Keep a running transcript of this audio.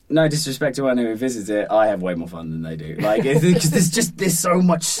no disrespect to anyone who visits it, I have way more fun than they do. Like, because there's so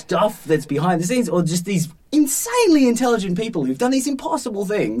much stuff that's behind the scenes, or just these insanely intelligent people who've done these impossible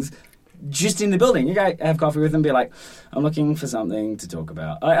things just in the building. You go have coffee with them, be like, I'm looking for something to talk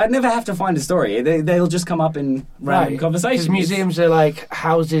about. I'd never have to find a story. They'll just come up in random conversations. Because museums are like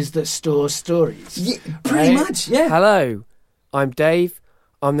houses that store stories. Yeah, pretty much, yeah. Hello, I'm Dave.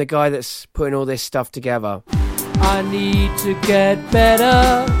 I'm the guy that's putting all this stuff together. I need to get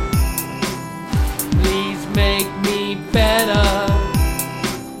better. Please make me better.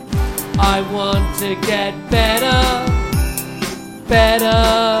 I want to get better.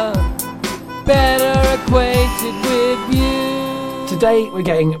 Better acquainted with you. Today we're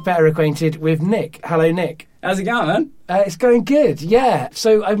getting better acquainted with Nick. Hello, Nick. How's it going, man? It's going good, yeah.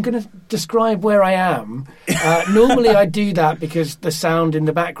 So I'm going to describe where I am. Normally I do that because the sound in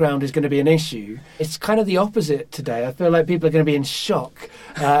the background is going to be an issue. It's kind of the opposite today. I feel like people are going to be in shock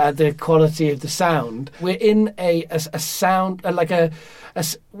at the quality of the sound. We're in a sound,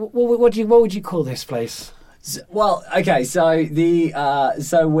 what would you call this place? Well, okay, so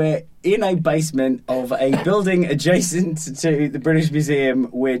so we're in a basement of a building adjacent to the British Museum,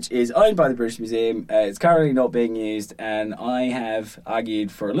 which is owned by the British Museum. It's currently not being used, and I have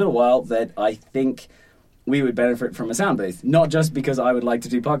argued for a little while that I think we would benefit from a sound booth. Not just because I would like to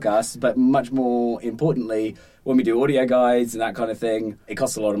do podcasts, but much more importantly, when we do audio guides and that kind of thing, it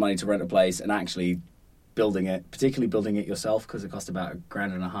costs a lot of money to rent a place, and actually building it, particularly building it yourself, because it costs about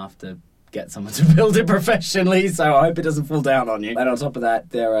 $1,500 to get someone to build it professionally, so I hope it doesn't fall down on you. And on top of that,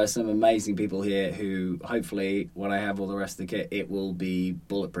 there are some amazing people here who, hopefully, when I have all the rest of the kit, it will be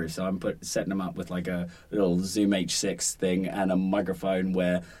bulletproof. So I'm setting them up with like a little Zoom H6 thing and a microphone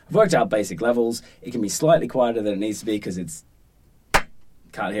where I've worked out basic levels. It can be slightly quieter than it needs to be because it's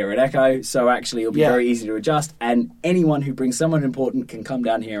can't hear it echo, so actually it'll be very easy to adjust, and anyone who brings someone important can come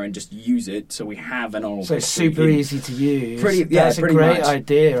down here and just use it, so we have an audible. So it's super easy to use. That's a great much.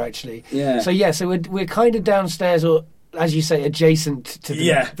 idea, actually. Yeah. So we're kind of downstairs, or as you say, adjacent to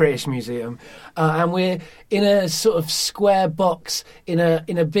the British Museum, and we're in a sort of square box in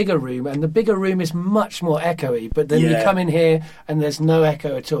a bigger room, and the bigger room is much more echoey. But then you come in here, and there's no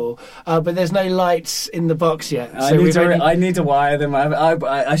echo at all. But there's no lights in the box yet. I need to wire them.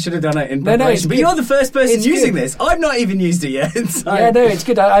 I should have done it in preparation. But you're the first person using this. I've not even used it yet. So. Yeah, no, it's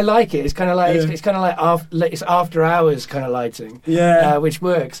good. I like it. It's kind of like it's kind of like it's after hours kind of lighting. Yeah, which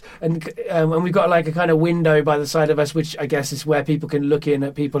works. And we've got like a kind of window by the side of us, which I guess is where people can look in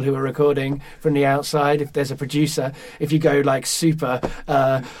at people who are recording from the outside. If there's a producer, if you go like super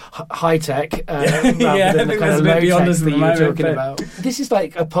high tech, rather than the kind of low tech that you were talking about. This is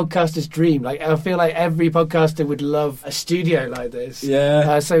like a podcaster's dream. Like I feel like every podcaster would love a studio like this.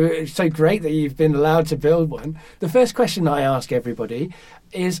 Yeah. So it's so great that you've been allowed to build one. The first question that I ask everybody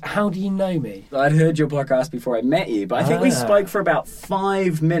is, how do you know me? I'd heard your podcast before I met you, but I think we spoke for about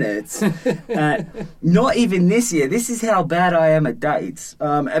 5 minutes. Not even this year. This is how bad I am at dates.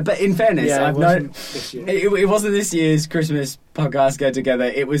 But in fairness, I've known this year. It wasn't this year's Christmas podcast get together.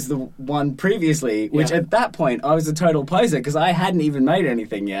 It was the one previously, which at that point I was a total poser because I hadn't even made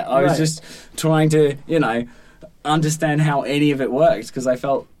anything yet. I was just trying to, understand how any of it worked because I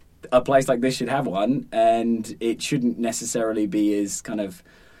felt a place like this should have one, and it shouldn't necessarily be as kind of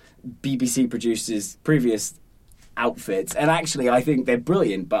BBC producers' previous outfits. And actually, I think they're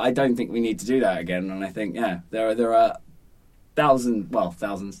brilliant, but I don't think we need to do that again. And I think, there are thousands.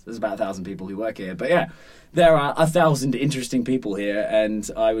 There's about 1,000 people who work here, but there are 1,000 interesting people here, and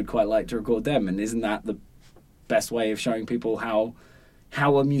I would quite like to record them. And isn't that the best way of showing people how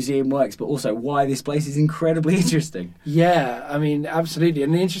a museum works, but also why this place is incredibly interesting? Yeah, I mean, absolutely.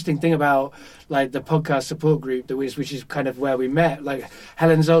 And the interesting thing about like the podcast support group, which is kind of where we met, like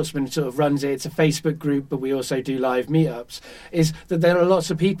Helen Zaltzman sort of runs it. It's a Facebook group, but we also do live meetups, is that there are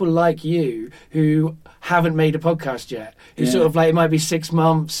lots of people like you who haven't made a podcast yet, who sort of like, it might be 6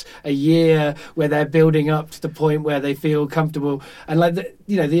 months, a year, where they're building up to the point where they feel comfortable. And like,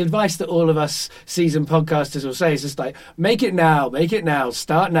 the advice that all of us seasoned podcasters will say is just like, make it now,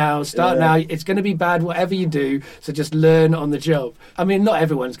 start now. It's going to be bad, whatever you do. So just learn on the job. I mean, not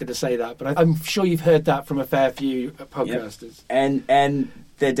everyone's going to say that, but I'm sure you've heard that from a fair few podcasters. Yep. And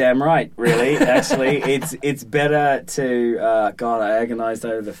they're damn right, really. Actually, it's better to. God, I agonised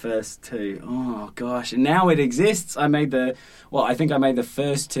over the first 2. Oh gosh, and now it exists. I think I made the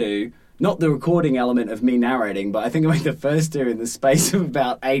first 2 not the recording element of me narrating, but I think I made the first 2 in the space of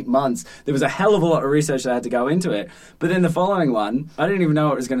about 8 months. There was a hell of a lot of research that had to go into it. But then the following one, I didn't even know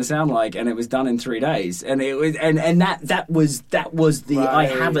what it was going to sound like, and it was done in 3 days. And it was, and that was the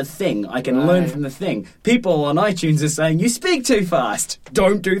Right. I have a thing. I can learn from the thing. People on iTunes are saying, you speak too fast.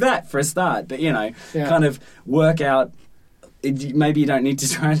 Don't do that for a start. But, kind of work out. Maybe you don't need to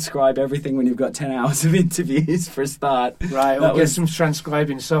transcribe everything when you've got 10 hours of interviews for a start. Right, or get some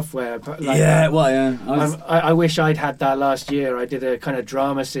transcribing software. I wish I'd had that last year. I did a kind of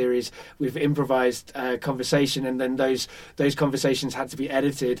drama series with improvised conversation, and then those conversations had to be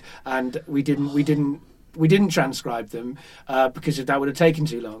edited, and we didn't transcribe them because that would have taken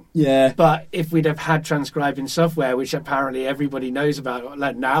too long. Yeah. But if we'd have had transcribing software, which apparently everybody knows about,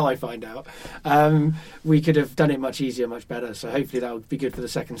 like now I find out, we could have done it much easier, much better. So hopefully that would be good for the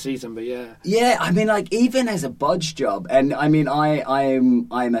second season. But yeah. Yeah, I mean, like, even as a bodge job, and I mean,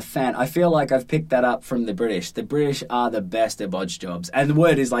 I'm a fan. I feel like I've picked that up from the British. The British are the best at bodge jobs. And the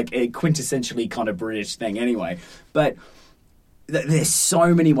word is like a quintessentially kind of British thing anyway. But there's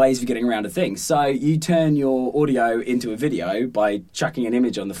so many ways of getting around a thing. So you turn your audio into a video by chucking an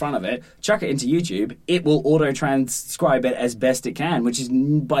image on the front of it, chuck it into YouTube, it will auto-transcribe it as best it can, which is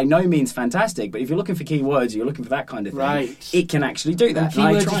by no means fantastic. But if you're looking for keywords, you're looking for that kind of thing, right, it can actually do that.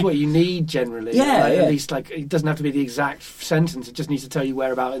 And keywords is what you need generally. Yeah, At least, like, it doesn't have to be the exact sentence. It just needs to tell you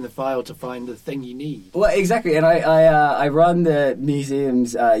whereabout in the file to find the thing you need. Well, exactly. And I run the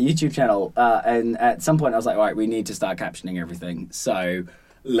museum's YouTube channel, and at some point I was like, right, we need to start captioning everything. So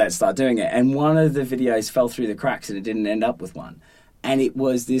let's start doing it. And one of the videos fell through the cracks and it didn't end up with one. And it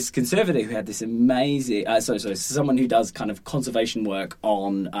was this conservator who had this amazing... someone who does kind of conservation work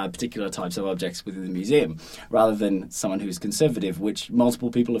on particular types of objects within the museum, rather than someone who's conservative, which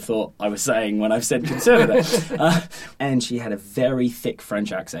multiple people have thought I was saying when I've said conservator. And she had a very thick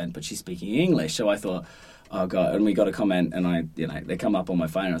French accent, but she's speaking English. So I thought... oh God, and we got a comment and they come up on my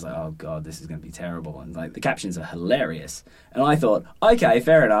phone and I was like, oh God, this is going to be terrible. And like the captions are hilarious. And I thought, okay,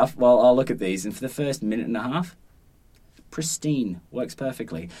 fair enough. Well, I'll look at these. And for the first minute and a half, pristine, works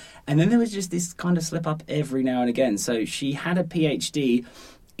perfectly. And then there was just this kind of slip up every now and again. So she had a PhD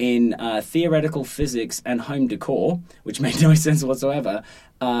in theoretical physics and home decor, which made no sense whatsoever.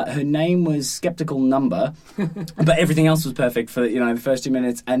 Her name was Skeptical Number, but everything else was perfect for the first 2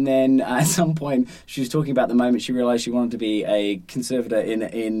 minutes. And then at some point, she was talking about the moment she realised she wanted to be a conservator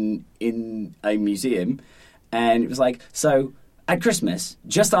in a museum, and it was like, so at Christmas,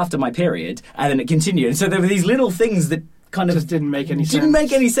 just after my period, and then it continued. And so there were these little things that kind of just didn't make any sense. Didn't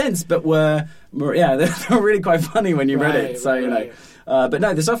make any sense, but were they were really quite funny when you read it. So right. But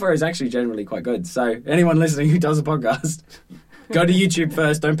no, the software is actually generally quite good. So anyone listening who does a podcast, go to YouTube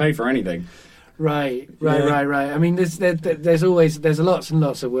first. Don't pay for anything. Right. I mean, there's lots and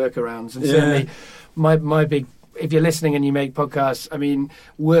lots of workarounds, and certainly my big. If you're listening and you make podcasts, I mean,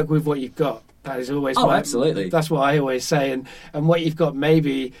 work with what you've got. That is always absolutely. That's what I always say, and what you've got,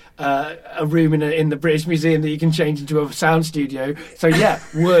 maybe a room in the British Museum that you can change into a sound studio. So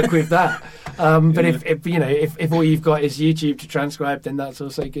work with that. But if all you've got is YouTube to transcribe, then that's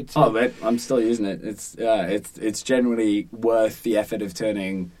also good too. Oh, man, I'm still using it. It's generally worth the effort of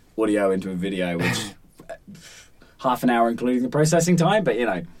turning audio into a video, which half an hour including the processing time. But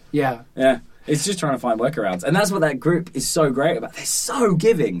yeah. It's just trying to find workarounds. And that's what that group is so great about. They're so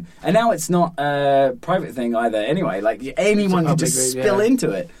giving. And now it's not a private thing either anyway. Like, anyone can just spill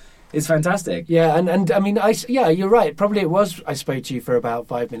into it. It's fantastic. Yeah, and I mean, you're right. Probably it was, I spoke to you for about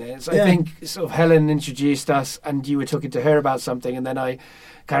 5 minutes. I think sort of Helen introduced us and you were talking to her about something, and then I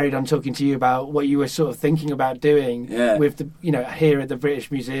carried on talking to you about what you were sort of thinking about doing with the, here at the British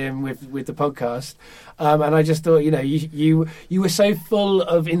Museum with the podcast. And I just thought, you were so full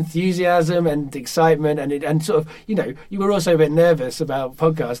of enthusiasm and excitement, and sort of, you were also a bit nervous about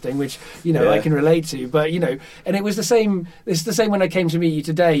podcasting, which, I can relate to. But, and it was the same. It's the same when I came to meet you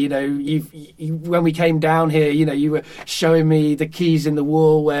today. You when we came down here, you were showing me the keys in the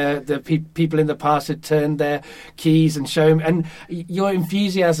wall where the people in the past had turned their keys, and showing, and your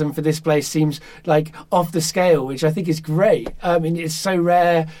enthusiasm for this place seems like off the scale, which I think is great. I mean, it's so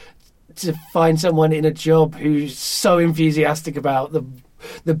rare to find someone in a job who's so enthusiastic about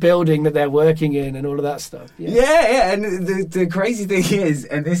the building that they're working in and all of that stuff. Yeah. And the crazy thing is,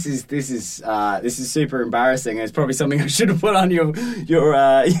 and this is super embarrassing. And it's probably something I should have put on your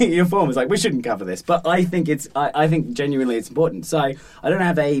form. It's like, we shouldn't cover this, but I think I think genuinely it's important. So I don't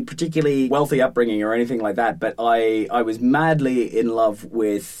have a particularly wealthy upbringing or anything like that, but I was madly in love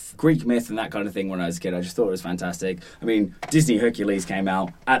with Greek myth and that kind of thing when I was a kid. I just thought it was fantastic. I mean, Disney Hercules came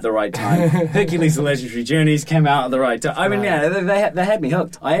out at the right time. Hercules: The Legendary Journeys came out at the right time. I mean, they had me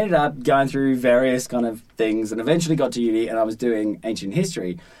hooked. I ended up going through various kind of things and eventually got to uni and I was doing ancient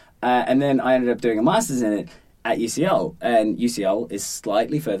history. And then I ended up doing a master's in it at UCL. And UCL is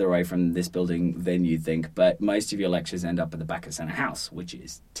slightly further away from this building than you'd think, but most of your lectures end up at the back of Centre House, which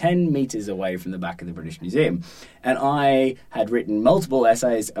is 10 metres away from the back of the British Museum. And I had written multiple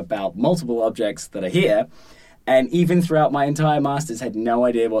essays about multiple objects that are here. And even throughout my entire master's, had no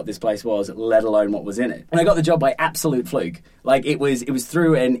idea what this place was, let alone what was in it. And I got the job by absolute fluke. Like, it was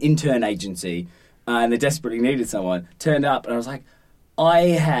through an intern agency, and they desperately needed someone. Turned up, and I was like, I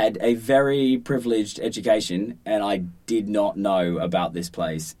had a very privileged education, and I did not know about this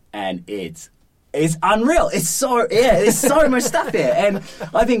place. And it's unreal. There's so much stuff here. And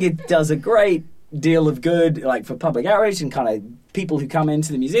I think it does a great deal of good, like, for public outreach and kind of people who come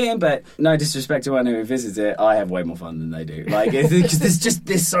into the museum, but no disrespect to anyone who visits it, I have way more fun than they do. Like, because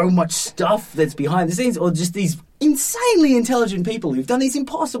there's so much stuff that's behind the scenes, or just these insanely intelligent people who've done these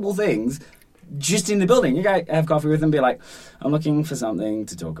impossible things just in the building. You go have coffee with them, be like, I'm looking for something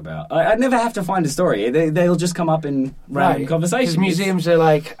to talk about. I'd never have to find a story. They'll just come up in random conversations. Because museums are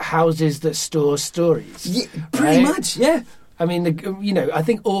like houses that store stories. Yeah, pretty much, yeah. I mean, I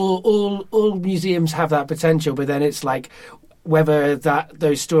think all museums have that potential, but then it's like whether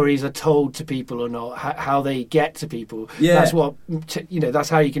those stories are told to people or not, how they get to people. Yeah. That's what, that's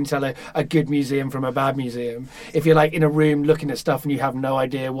how you can tell a good museum from a bad museum. If you're like in a room looking at stuff and you have no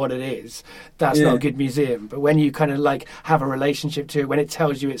idea what it is, that's not a good museum. But when you kind of like have a relationship to it, when it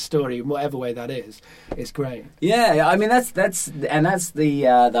tells you its story in whatever way that is, it's great. Yeah, I mean that's the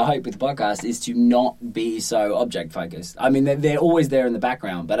hope with the podcast, is to not be so object focused. I mean they're always there in the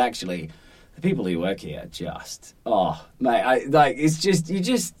background, but actually the people who work here just, it's just, you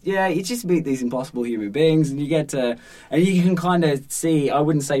just meet these impossible human beings, and you get to, and you can kind of see, I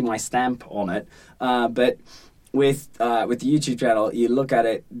wouldn't say my stamp on it, but with the YouTube channel, you look at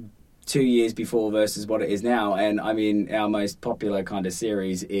it 2 years before versus what it is now, and I mean, our most popular kind of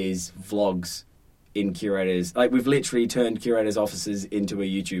series is vlogs in curators. Like, we've literally turned curators' offices into a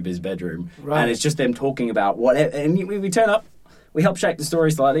YouTuber's bedroom, right. And it's just them talking about whatever, and we turn up. We help shape the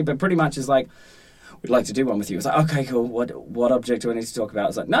story slightly, but pretty much it's like, we'd like to do one with you. It's like, okay, cool. What object do I need to talk about?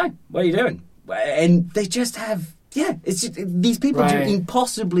 It's like, no, what are you doing? And they just have, it's just, these people do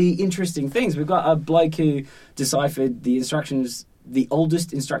impossibly interesting things. We've got a bloke who deciphered the instructions, the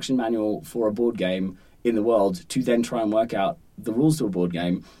oldest instruction manual for a board game in the world, to then try and work out the rules to a board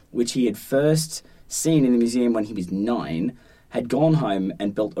game, which he had first seen in the museum when he was 9, had gone home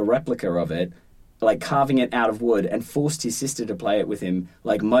and built a replica of it, like carving it out of wood, and forced his sister to play it with him,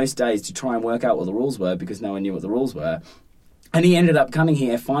 like most days, to try and work out what the rules were, because no one knew what the rules were. And he ended up coming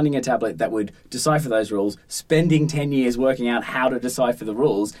here, finding a tablet that would decipher those rules, spending 10 years working out how to decipher the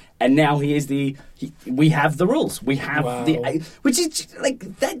rules, and now we have the rules. We have which is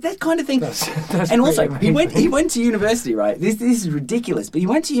like that kind of thing. That's and also, amazing. he went to university, right? This is ridiculous, but he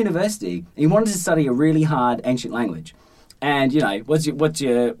went to university, and he wanted to study a really hard ancient language. And, what's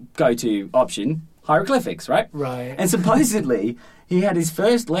your go-to option? Hieroglyphics, right? Right. And supposedly, he had his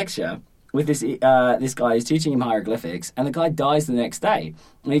first lecture with this guy who's teaching him hieroglyphics, and the guy dies the next day.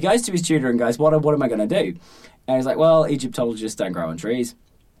 And he goes to his tutor and goes, what am I going to do? And he's like, well, Egyptologists don't grow on trees.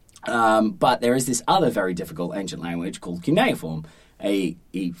 But there is this other very difficult ancient language called cuneiform. He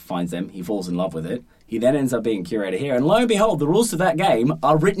finds them, he falls in love with it. He then ends up being curator here, and lo and behold, the rules to that game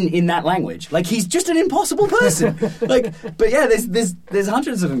are written in that language. Like, he's just an impossible person. But yeah, there's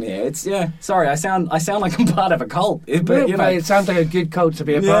hundreds of them here. It's Sorry, I sound like I'm part of a cult. But it sounds like a good cult to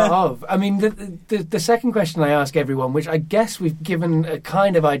be a part of. I mean, the second question I ask everyone, which I guess we've given a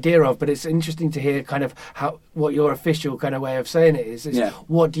kind of idea of, but it's interesting to hear kind of what your official kind of way of saying it is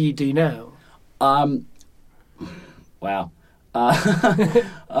what do you do now? Wow.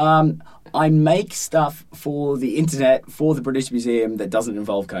 I make stuff for the internet, for the British Museum, that doesn't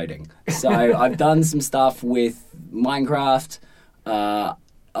involve coding. So I've done some stuff with Minecraft.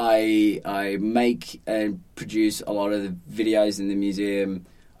 I make and produce a lot of the videos in the museum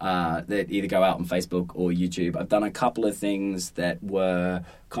that either go out on Facebook or YouTube. I've done a couple of things that were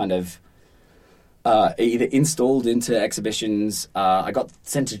kind of either installed into exhibitions. I got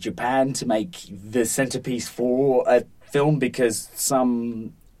sent to Japan to make the centerpiece for a film because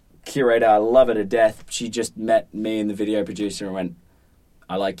some curator, I love her to death, she just met me and the video producer and went,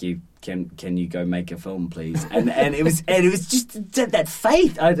 I like you, can you go make a film please? And it was just that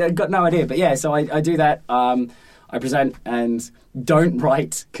faith. I got no idea, but yeah, so I do that. I present and don't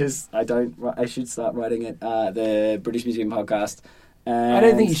write, because I should start writing it, the British Museum podcast, I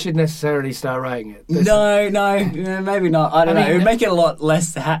don't think you should necessarily start writing it. No, maybe not. I don't know. It would make it a lot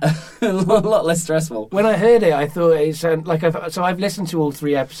less stressful. When I heard it, I thought it sounded like I've listened to all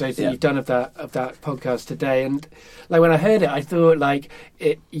 3 episodes that you've done of that podcast today, and like when I heard it, I thought like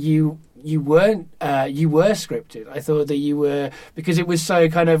you were scripted. I thought that you were, because it was so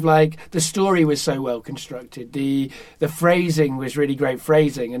kind of like the story was so well constructed. The phrasing was really great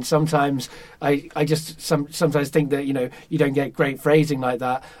phrasing, and sometimes I just sometimes think that you don't get great phrasing like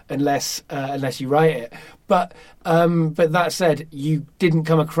that unless you write it. But that said, you didn't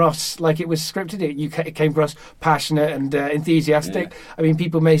come across like it was scripted. It came across passionate and enthusiastic. Yeah. I mean,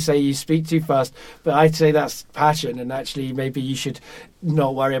 people may say you speak too fast, but I'd say that's passion, and actually maybe you should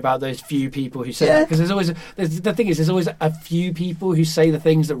not worry about those few people who say that, because there's always a few people who say the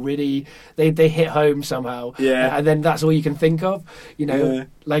things that really they hit home somehow, and then that's all you can think of.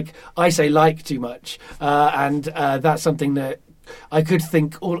 Like I say like too much, and that's something that I could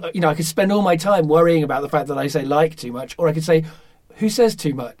think I could spend all my time worrying about the fact that I say like too much, or I could say who says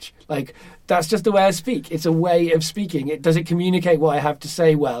too much. Like that's just the way I speak. It's a way of speaking. Does it communicate what I have to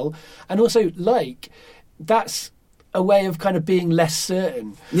say well? And also that's a way of kind of being less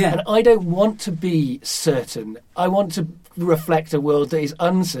certain. Yeah. And I don't want to be certain. I want to reflect a world that is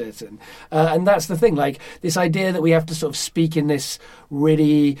uncertain. And that's the thing, like this idea that we have to sort of speak in this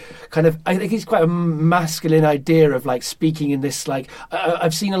really kind of, I think it's quite a masculine idea of like speaking in this, like,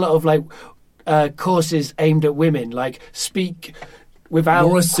 I've seen a lot of like courses aimed at women, like speak without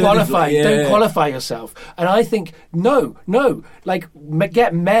qualifying. Don't qualify yourself. And I think no, like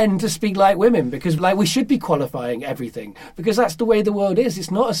get men to speak like women, because like we should be qualifying everything, because that's the way the world is.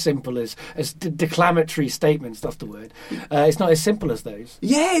 It's not as simple as declamatory statements. That's the word. It's not as simple as those.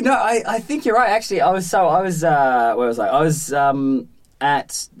 Yeah, no, I think you're right. Actually, I was where was I? I was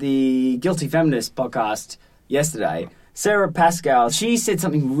at the Guilty Feminist podcast yesterday. Sarah Pascal, she said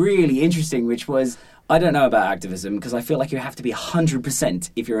something really interesting, which was, I don't know about activism because I feel like you have to be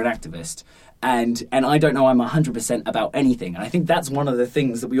 100% if you're an activist. And I don't know I'm 100% about anything. And I think that's one of the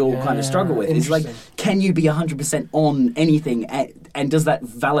things that we all kind of struggle with. Is like, can you be 100% on anything? And does that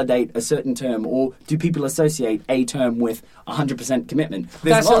validate a certain term? Or do people associate a term with 100% commitment?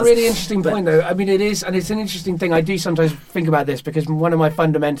 That's a really interesting point, though. I mean, it is. And it's an interesting thing. I do sometimes think about this, because one of my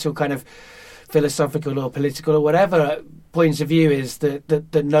fundamental kind of philosophical or political or whatever points of view is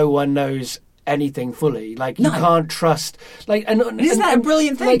that no one knows anything fully. Like you can't trust, like, and isn't that a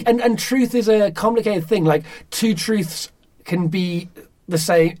brilliant thing? Like, and truth is a complicated thing. Like two truths can be the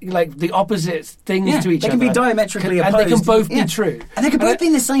same, like the opposite things to each other. They can be diametrically opposed, and they can both be true, and they can both be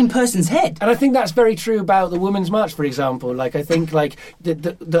in the same person's head. And I think that's very true about the Women's March, for example. Like I think like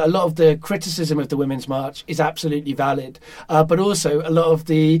the a lot of the criticism of the Women's March is absolutely valid, but also a lot of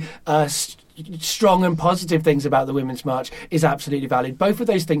the strong and positive things about the Women's March is absolutely valid. Both of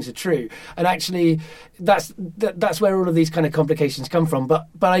those things are true, and actually that's where all of these kind of complications come from. But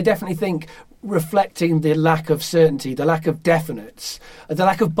I definitely think reflecting the lack of certainty, the lack of definites, the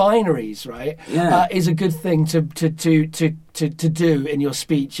lack of binaries, right, is a good thing to do in your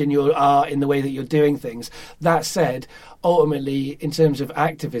speech, in your art, in the way that you're doing things. That said, ultimately, in terms of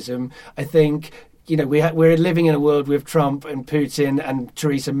activism, I think, we're living in a world with Trump and Putin and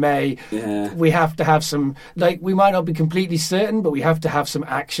Theresa May. Yeah. We have to have some, like, we might not be completely certain, but we have to have some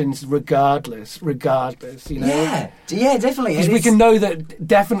actions regardless, Yeah, definitely. Because we can know that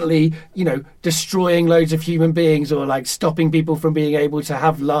definitely, destroying loads of human beings or, like, stopping people from being able to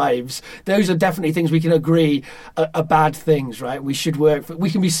have lives, those are definitely things we can agree are bad things, right? We should we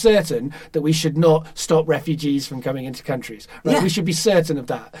can be certain that we should not stop refugees from coming into countries, right? Yeah. We should be certain of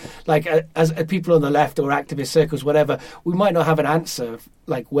that. Like, as people on the left or activist circles, whatever, we might not have an answer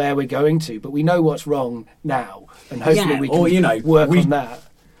like where we're going to, but we know what's wrong now, and hopefully we can work on that.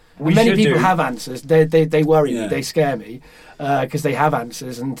 Many people have answers. They worry me, they scare me, because they have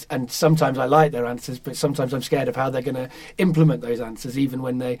answers, and sometimes I like their answers, but sometimes I'm scared of how they're going to implement those answers, even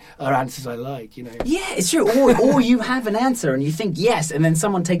when they are answers I like. Yeah, it's true. Or you have an answer and you think yes, and then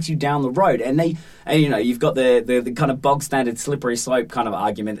someone takes you down the road, and you've got the kind of bog standard slippery slope kind of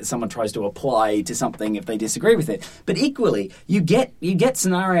argument that someone tries to apply to something if they disagree with it. But equally, you get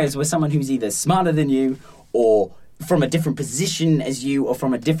scenarios where someone who's either smarter than you or from a different position as you or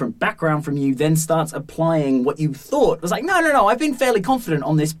from a different background from you then starts applying what you thought. It was like, no, I've been fairly confident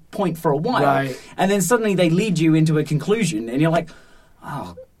on this point for a while. Right. And then suddenly they lead you into a conclusion and you're like,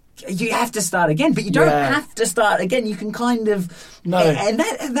 oh, you have to start again. But you don't have to start again. You can kind of... No. And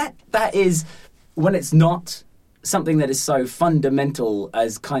that is when it's not something that is so fundamental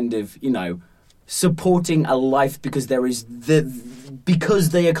as kind of, supporting a life because because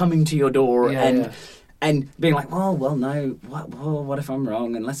they are coming to your door and being like, well, no, what if I'm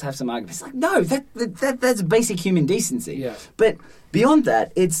wrong? And let's have some argument. It's like, no, that's basic human decency. Yeah. But beyond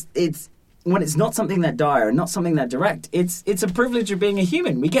that, it's when it's not something that dire and not something that direct, it's a privilege of being a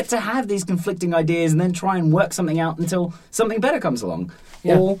human. We get to have these conflicting ideas and then try and work something out until something better comes along.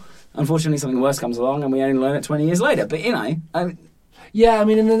 Yeah. Or, unfortunately, something worse comes along and we only learn it 20 years later. But, Yeah, I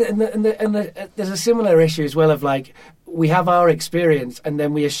mean, and there's a similar issue as well of like, we have our experience and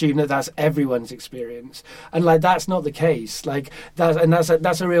then we assume that that's everyone's experience, and like that's not the case. Like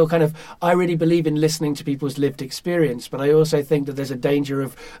that's a real kind of, I really believe in listening to people's lived experience, but I also think that there's a danger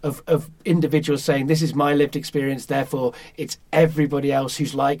of individuals saying this is my lived experience, therefore it's everybody else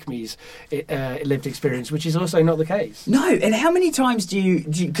who's like me's lived experience, which is also not the case. No, and how many times do you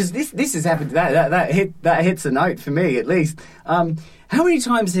because this has happened, that hits a note for me at least. How many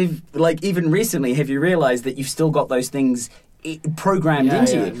times have, like, even recently, have you realised that you've still got those things programmed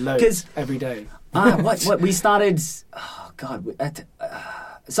into you? Because every day. What we started. Oh God.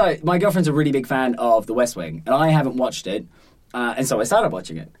 So my girlfriend's a really big fan of The West Wing, and I haven't watched it, and so I started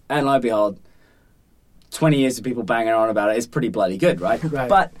watching it, and lo and behold, 20 years of people banging on about it. It's pretty bloody good, right? Right.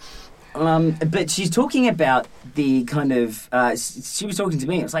 But she's talking about the kind of... she was talking to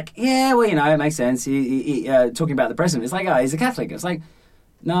me. It was like, yeah, well, it makes sense. Talking about the president. It's like, oh, he's a Catholic. It's like,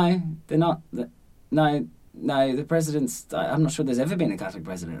 no, they're not. No, the president's... I'm not sure there's ever been a Catholic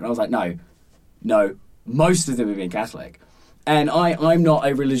president. And I was like, no, most of them have been Catholic. And I'm not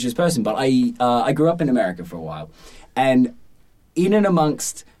a religious person, but I grew up in America for a while. And in and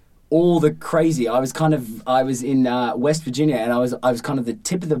amongst... all the crazy. I was in West Virginia, and I was kind of the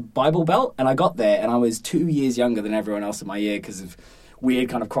tip of the Bible Belt, and I got there, and I was 2 years younger than everyone else in my year because of weird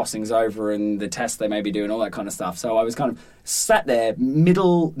kind of crossings over and the tests they may be doing, all that kind of stuff. So I was kind of sat there,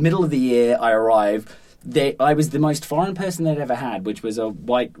 middle of the year. I arrived. I was the most foreign person they'd ever had, which was a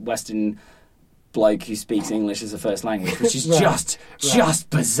white Western bloke who speaks English as a first language, which is just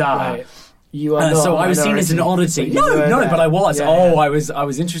bizarre. Right. You are not so I was seen as an oddity. No, but I was. I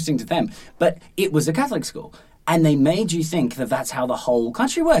was interesting to them. But it was a Catholic school. And they made you think that that's how the whole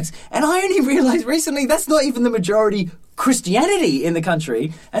country works. And I only realised recently that's not even the majority Christianity in the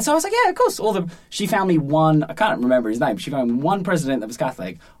country. And so I was like, yeah, of course. She found me one, I can't remember his name, but she found me one president that was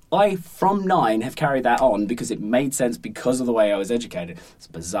Catholic. I, from 9, have carried that on because it made sense because of the way I was educated. It's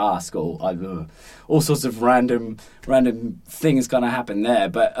a bizarre school. All sorts of random things kind of happen there.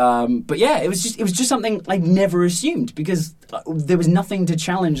 But yeah, it was just something I never assumed because there was nothing to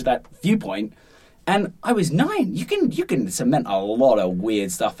challenge that viewpoint. And I was 9. You can cement a lot of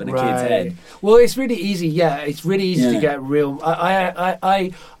weird stuff in a kid's head. Well, it's really easy. Yeah, it's really easy to get real.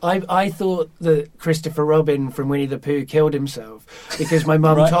 I thought that Christopher Robin from Winnie the Pooh killed himself because my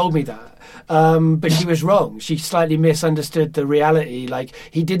mum told me that. But she was wrong. She slightly misunderstood the reality. Like,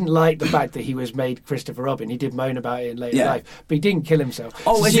 he didn't like the fact that he was made Christopher Robin. He did moan about it in later life, but he didn't kill himself.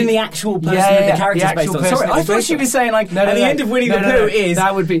 Oh, as in the actual person that the character's based on. Sorry, I thought she was saying, like, at the end of Winnie the Pooh is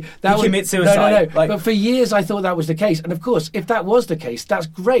he commits suicide. No. Like, but for years I thought that was the case. And of course, if that was the case, that's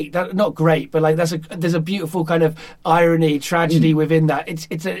great. Not great, but like there's a beautiful kind of irony, tragedy within that.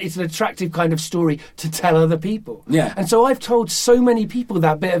 It's an attractive kind of story to tell other people. Yeah. And so I've told so many people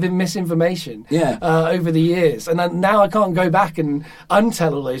that bit of misinformation. Over the years, and now I can't go back and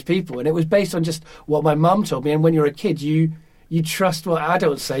untell all those people. And it was based on just what my mum told me. And when you're a kid, you trust what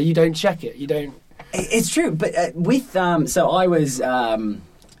adults say. You don't check it. You don't. It's true, but so I was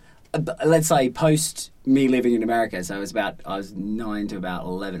let's say post me living in America. So I was 9 to about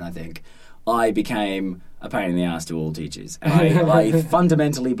 11, I think. I became a pain in the ass to all teachers. And I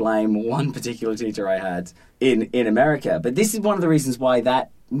fundamentally blame one particular teacher I had in America. But this is one of the reasons why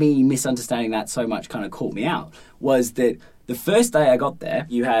me misunderstanding that so much kind of caught me out, was that the first day I got there,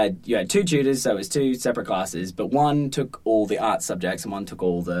 you had 2 tutors, so it was 2 separate classes, but one took all the art subjects and one took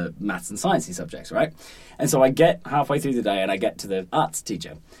all the maths and sciencey subjects, right? And so I get halfway through the day and I get to the arts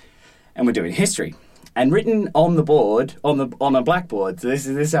teacher, and we're doing history. And written on the board, on a blackboard, so this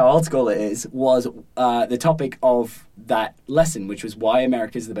is how old school it is, was the topic of that lesson, which was why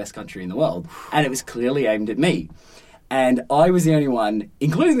America is the best country in the world. And it was clearly aimed at me. And I was the only one,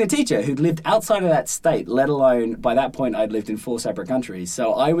 including the teacher, who'd lived outside of that state, let alone, by that point, I'd lived in 4 separate countries.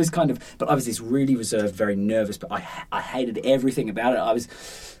 So I was but I was this really reserved, very nervous, but I hated everything about it.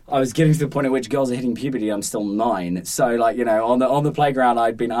 I was getting to the point at which girls are hitting puberty. I'm still 9. So, like, on the playground,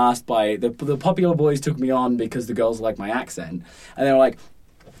 I'd been asked by... The popular boys took me on because the girls liked my accent. And they were like,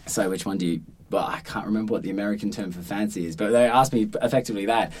 so which one do well, I can't remember what the American term for fancy is, but they asked me effectively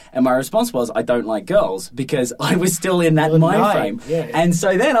that. And my response was, I don't like girls, because I was still in that mind frame. Yeah. And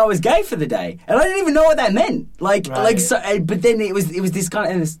so then I was gay for the day. And I didn't even know what that meant. But then it was this kind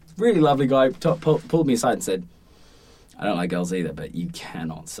of, and this really lovely guy pulled me aside and said, I don't like girls either, but you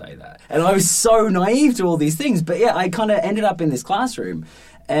cannot say that. And I was so naive to all these things. But yeah, I kind of ended up in this classroom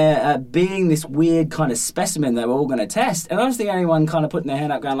being this weird kind of specimen that we're all going to test. And I was the only one kind of putting their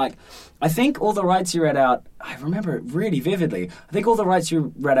hand up going like, I think all the rights you read out, I remember it really vividly. I think all the rights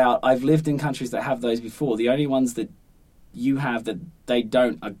you read out, I've lived in countries that have those before. The only ones that you have that they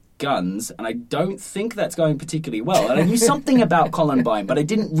don't are guns, and I don't think that's going particularly well. And I knew something about Columbine, but I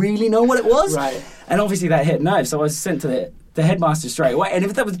didn't really know what it was. Right. And obviously that hit nerves, so I was sent to the headmaster straight away. And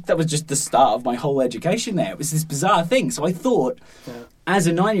that was just the start of my whole education there. It was this bizarre thing. So I thought, as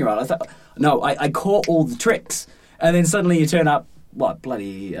a 9-year-old, I thought, no, I caught all the tricks. And then suddenly you turn up,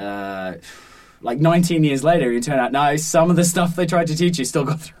 like 19 years later, you turn out, no, some of the stuff they tried to teach you still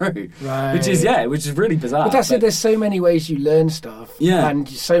got through. Right. Which is really bizarre. But that's it, there's so many ways you learn stuff. Yeah. And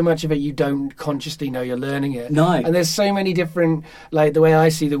so much of it you don't consciously know you're learning it. No. And there's so many different, like the way I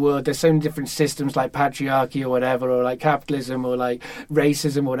see the world, there's so many different systems like patriarchy or whatever, or like capitalism or like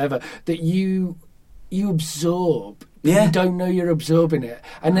racism or whatever, that you absorb. Yeah. You don't know you're absorbing it.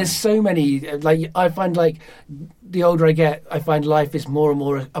 And there's so many, like, I find, like, the older I get, I find life is more and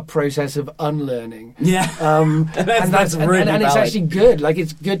more a process of unlearning. Yeah. That's really and it's valid. actually good. Like,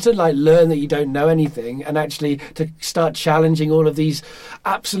 it's good to, like, learn that you don't know anything and actually to start challenging all of these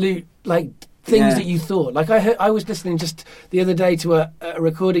absolute, like, things that you thought. Like I was listening just the other day to a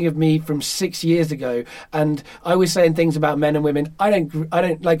recording of me from 6 years ago, and I was saying things about men and women. I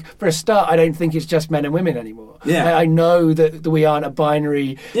don't like, for a start, I don't think it's just men and women anymore. Yeah. I know that we aren't a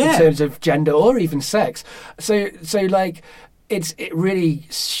binary in terms of gender or even sex. So like, it's really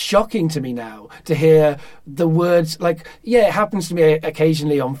shocking to me now to hear the words, like, yeah, it happens to me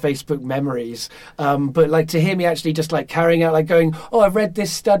occasionally on Facebook memories, but like to hear me actually just like carrying out, like going, oh, I've read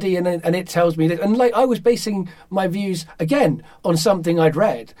this study and it tells me that, and like I was basing my views again on something I'd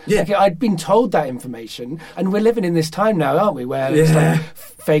read. Yeah. Like, I'd been told that information, and we're living in this time now, aren't we, where it's like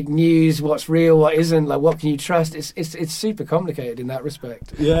fake news, what's real, what isn't, like what can you trust? It's super complicated in that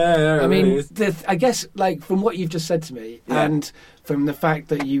respect. Yeah, I mean, really I guess, like, from what you've just said to me, and from the fact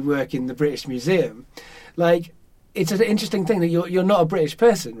that you work in the British Museum, like, it's an interesting thing that you're not a British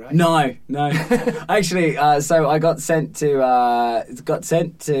person, right? No. Actually, so I got sent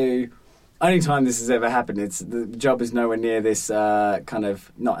to. Only time this has ever happened. The job is nowhere near this kind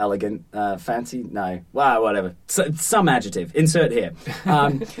of not elegant, fancy. No, wow, whatever. Some adjective. Insert here.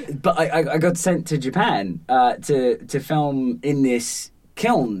 But I got sent to Japan to film in this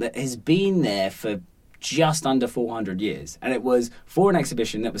kiln that has been there for just under 400 years, and it was for an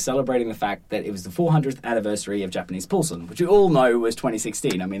exhibition that was celebrating the fact that it was the 400th anniversary of Japanese porcelain, which we all know was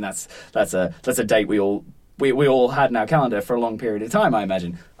 2016. I mean, that's a date we all had in our calendar for a long period of time, I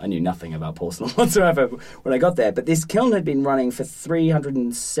imagine. I knew nothing about porcelain whatsoever when I got there, but this kiln had been running for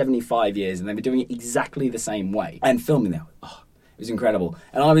 375 years, and they were doing it exactly the same way, and filming there. It was incredible.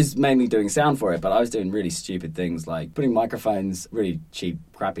 And I was mainly doing sound for it, but I was doing really stupid things like putting microphones, really cheap,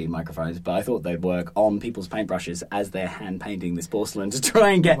 crappy microphones, but I thought they'd work, on people's paintbrushes as they're hand painting this porcelain to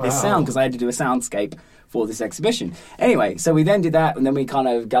try and get this sound, because I had to do a soundscape for this exhibition. Anyway, so we then did that, and then we kind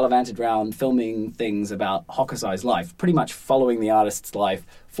of gallivanted around filming things about Hokusai's life, pretty much following the artist's life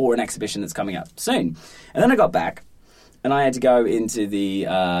for an exhibition that's coming up soon. And then I got back, and I had to go into the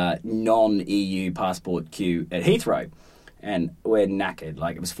non-EU passport queue at Heathrow. And we're knackered.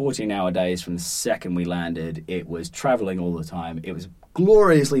 Like, it was 14-hour days from the second we landed. It was travelling all the time. It was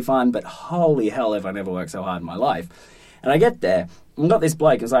gloriously fun, but holy hell, have I never worked so hard in my life. And I get there, and I got this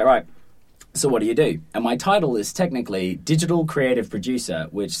bloke, and it's like, right, so what do you do? And my title is technically Digital Creative Producer,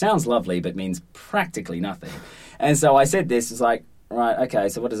 which sounds lovely, but means practically nothing. And so I said this, it's like, right, okay,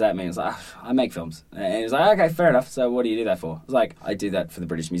 so what does that mean? It's like, I make films. And he was like, okay, fair enough, so what do you do that for? I was like, I do that for the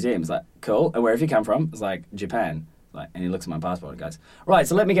British Museum. It's like, cool, and where have you come from? It's like, Japan. Like, and he looks at my passport and goes, right,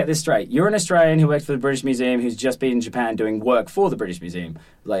 so let me get this straight. You're an Australian who works for the British Museum who's just been in Japan doing work for the British Museum. I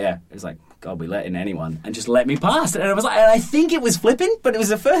was like, yeah. It was like, God, we let in anyone and just let me pass. And I was like, and I think it was flippant, but it was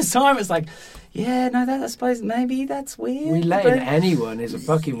the first time. It was like, yeah, no, I suppose maybe that's weird. We let in anyone is a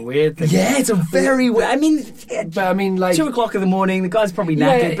fucking weird thing. Yeah, it's a very weird. I mean, like 2 o'clock in the morning, the guy's probably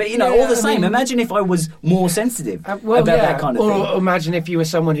knackered, but all the same. Imagine if I was more sensitive about that kind of thing. Or imagine if you were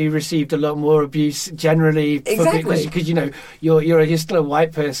someone who received a lot more abuse generally. Exactly. Because you're still a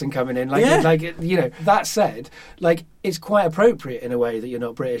white person coming in. That said, like, it's quite appropriate in a way that you're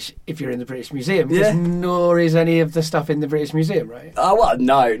not British if you're in the British Museum, because Yeah. nor is any of the stuff in the British Museum, right? Oh well,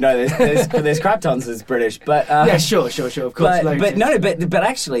 no, there's crap tons that's British, but Yeah, sure, of course. but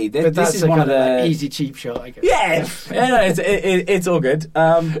actually, But this that's is a one kind of the like easy cheap shot, I guess. yeah, no, it's all good.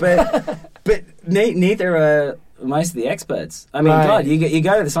 But neither are most of the experts. I mean, Right. God, you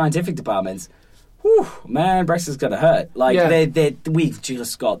go to the scientific departments. Whew, man, Brexit's gonna hurt. Like Yeah. we've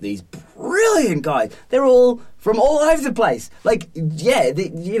just got these brilliant guys. They're all from all over the place. Like, yeah,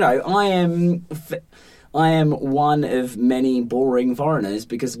 I am one of many boring foreigners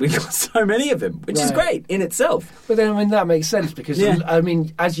because we've got so many of them, which is Right. great in itself. But then, I mean, that makes sense because, Yeah. I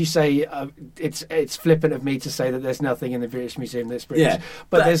mean, as you say, it's flippant of me to say that there's nothing in the British Museum that's British. Yeah.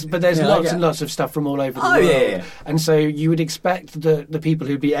 But But- there's yeah, lots yeah. and lots of stuff from all over the Oh, world. yeah. And so you would expect the people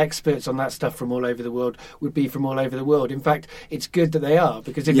who'd be experts on that stuff from all over the world would be from all over the world. In fact, it's good that they are,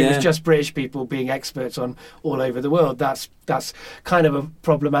 because if it Yeah. was just British people being experts on all over the world, that's kind of a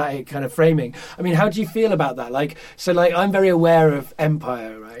problematic kind of framing. I mean, how do you feel about that? Like, I'm very aware of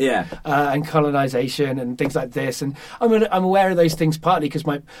empire, right? Yeah. And colonization and things like this, and I'm aware of those things partly because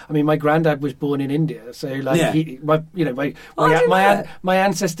my granddad was born in India, so like Yeah. my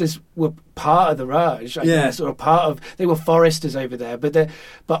ancestors were part of the Raj, I Yeah. guess, or they were foresters over there, but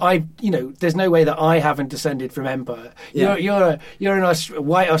there's no way that I haven't descended from empire. Yeah. You're an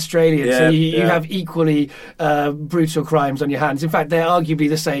white Australian, so Yeah, you yeah. have equally brutal crimes on your hands. In fact, they're arguably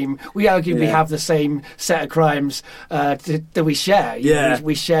the same. We arguably Yeah. have the same set of crimes that we share. You know, Yeah.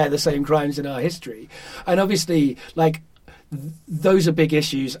 we share the same crimes in our history, and obviously, like. Those are big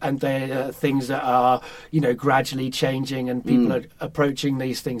issues, and they're things that are, gradually changing, and people are approaching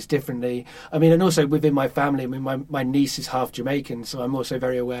these things differently. I mean, and also within my family, I mean, my niece is half Jamaican, so I'm also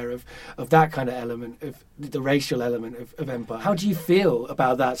very aware of that kind of element, of the racial element of empire. How do you feel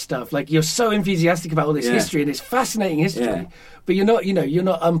about that stuff? Like, you're so enthusiastic about all this Yeah. history, and it's fascinating history. Yeah. But you're not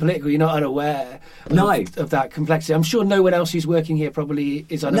unpolitical. You're not unaware of that complexity. I'm sure no one else who's working here probably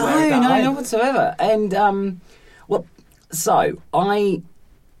is unaware of that. No, either. not whatsoever. And so I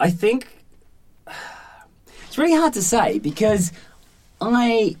think it's really hard to say, because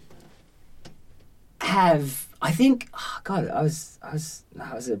I think, oh God, I was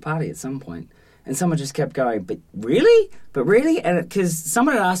at a party at some point, and someone just kept going, but really, and because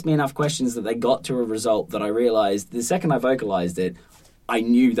someone had asked me enough questions that they got to a result that I realised the second I vocalised it, I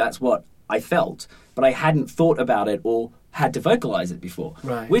knew that's what I felt, but I hadn't thought about it or had to vocalise it before.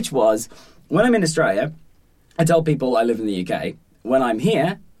 Right. Which was, when I'm in Australia, I tell people I live in the UK. When I'm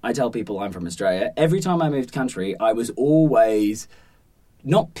here, I tell people I'm from Australia. Every time I moved country, I was always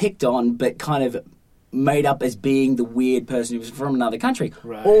not picked on, but kind of made up as being the weird person who was from another country.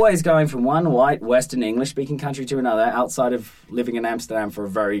 Right. Always going from one white, Western, English-speaking country to another, outside of living in Amsterdam for a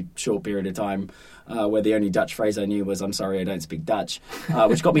very short period of time, where the only Dutch phrase I knew was, "I'm sorry, I don't speak Dutch,"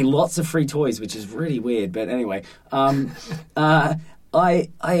 which got me lots of free toys, which is really weird. But anyway, I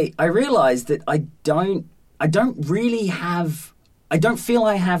realised that I don't feel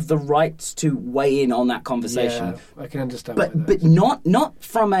I have the rights to weigh in on that conversation. Yeah, I can understand. why that But is. not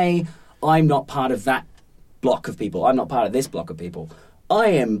from I'm not part of that block of people. I'm not part of this block of people. I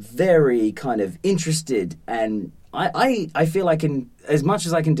am very kind of interested, and I feel I can, as much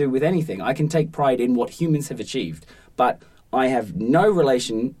as I can do with anything, I can take pride in what humans have achieved. But I have no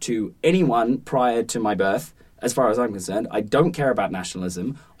relation to anyone prior to my birth. As far as I'm concerned, I don't care about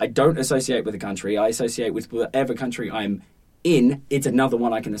nationalism. I don't associate with a country. I associate with whatever country I'm in. It's another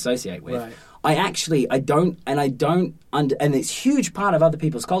one I can associate with. Right. I don't, and it's a huge part of other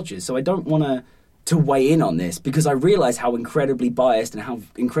people's cultures. So I don't want to weigh in on this, because I realize how incredibly biased and how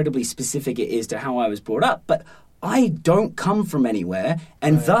incredibly specific it is to how I was brought up. But I don't come from anywhere,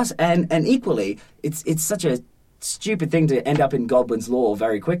 and thus, and equally, it's such a stupid thing to end up in Godwin's law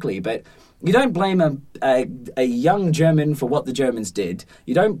very quickly, but you don't blame a young German for what the Germans did.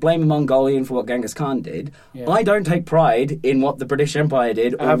 You don't blame a Mongolian for what Genghis Khan did. Yeah. I don't take pride in what the British Empire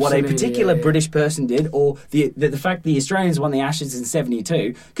did, or what a Absolutely, particular yeah. British person did, or the fact the Australians won the Ashes in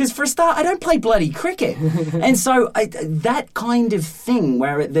 '72. Because for a start, I don't play bloody cricket, and so that kind of thing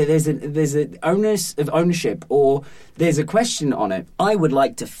where there's an onus of ownership, or there's a question on it. I would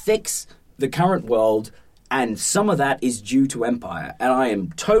like to fix the current world. And some of that is due to empire. And I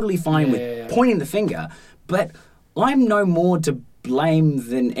am totally fine with pointing the finger. But I'm no more to blame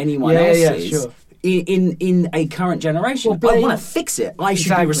than anyone else is sure. in a current generation. Well, I want to fix it. I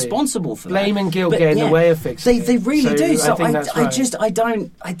should be responsible for that. Blame and guilt But, get in the way of fixing it. They really do. So I think that's right.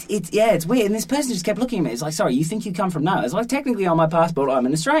 it's weird. And this person just kept looking at me. It's like, sorry, you think you come from now? It's like, technically on my passport, I'm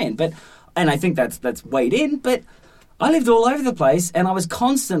an Australian. And I think that's weighed in. But I lived all over the place, and I was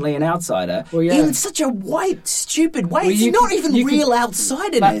constantly an outsider in such a white, stupid way. Well, it's not even real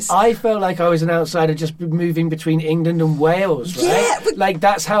outsiderness. I felt like I was an outsider just moving between England and Wales, right? Yeah, but like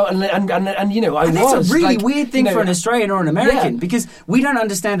that's how, and you know, that's a really weird thing for an Australian or an American, Yeah. because we don't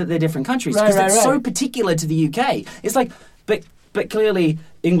understand that they're different countries, because it's so particular to the UK. It's like, but clearly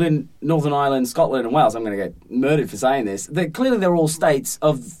England, Northern Ireland, Scotland and Wales, I'm going to get murdered for saying this, clearly they're all states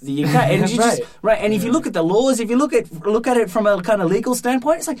of the UK. And and if you look at the laws, if you look at it from a kind of legal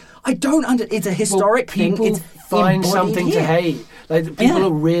standpoint, it's like, it's a historic thing. People It's find something to hate. Like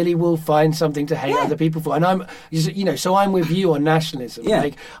people really will find something to hate Yeah. other people for. And I'm with you on nationalism. Yeah.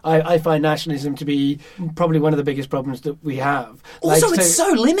 Like I find nationalism to be probably one of the biggest problems that we have. Also, it's so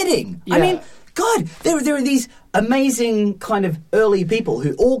limiting. Yeah. I mean, God, there are these amazing kind of early people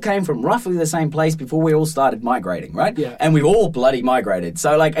who all came from roughly the same place before we all started migrating, right? Yeah. And we've all bloody migrated.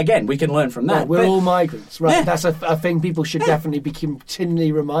 So, like, again, we can learn from that. We're all migrants, right? Yeah. That's a thing people should definitely be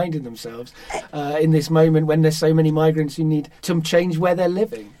continually reminding themselves in this moment when there's so many migrants who need to change where they're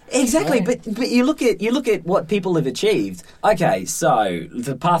living. Exactly, Right. but you look at what people have achieved. Okay, so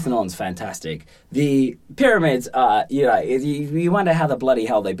the Parthenon's fantastic. The pyramids are, you wonder how the bloody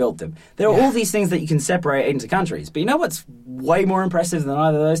hell they built them. There are all these things that you can separate into countries. But you know what's way more impressive than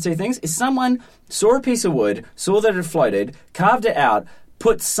either of those two things? Is someone saw a piece of wood, saw that it floated, carved it out,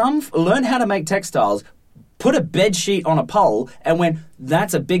 learned how to make textiles, put a bed sheet on a pole, and went,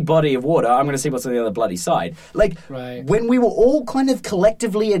 that's a big body of water, I'm going to see what's on the other bloody side. Like, when we were all kind of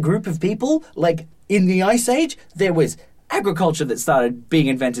collectively a group of people, like, in the Ice Age, there was agriculture that started being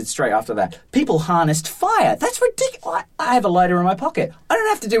invented straight after that. People harnessed fire. That's ridiculous. I have a lighter in my pocket. I don't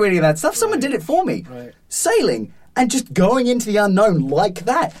have to do any of that stuff. Someone did it for me. Right. Sailing. And just going into the unknown like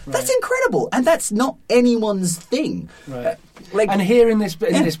that. Right. That's incredible. And that's not anyone's thing. Right. And here in this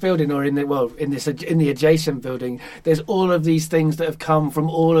building, or in the adjacent building, there's all of these things that have come from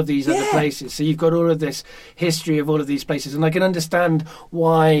all of these other places. So you've got all of this history of all of these places, and I can understand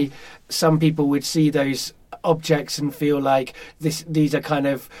why some people would see those objects and feel like these are kind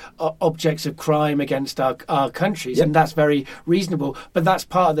of objects of crime against our countries, and that's very reasonable. But that's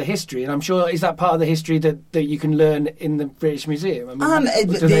part of the history, and I'm sure, is that part of the history that you can learn in the British Museum? I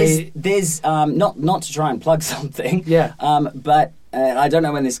mean, there's not to try and plug something, but I don't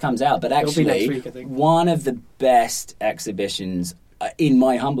know when this comes out, but actually, it'll be next week, I think. One of the best exhibitions, in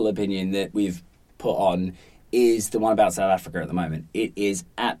my humble opinion, that we've put on is the one about South Africa at the moment. It is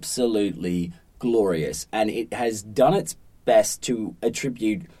absolutely glorious, and it has done its best to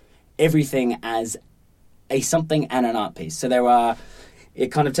attribute everything as a something and an art piece. So it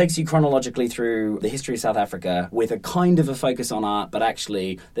kind of takes you chronologically through the history of South Africa with a kind of a focus on art, but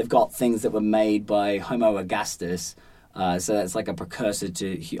actually they've got things that were made by Homo Augustus. So that's like a precursor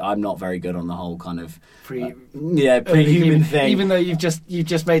to. I'm not very good on the whole kind of pre-human thing. Even though you've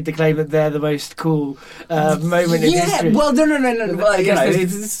just made the claim that they're the most cool moment in history. Yeah, well, no. Well,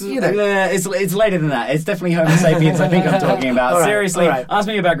 it's later than that. It's definitely Homo sapiens. I think I'm talking about. Right, Seriously, right. Ask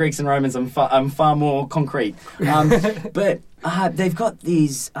me about Greeks and Romans. I'm far more concrete. But they've got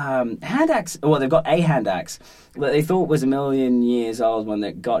these hand axe. Well, they've got a hand axe that they thought was 1 million years old when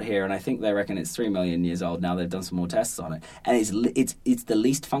they got here, and I think they reckon it's 3 million years old now. They've done some more tests on it, and it's the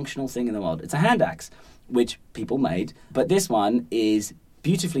least functional thing in the world. It's a hand axe, which people made, but this one is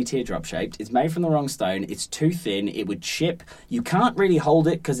beautifully teardrop shaped. It's made from the wrong stone. It's too thin. It would chip. You can't really hold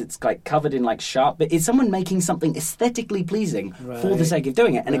it because it's like covered in like sharp. But it's someone making something aesthetically pleasing for the sake of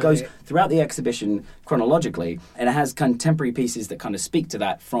doing it, and it goes throughout the exhibition chronologically, and it has contemporary pieces that kind of speak to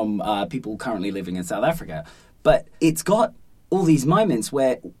that from people currently living in South Africa. But it's got all these moments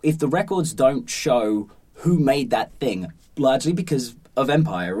where if the records don't show who made that thing, largely because of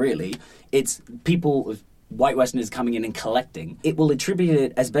empire, really, it's people, white Westerners coming in and collecting, it will attribute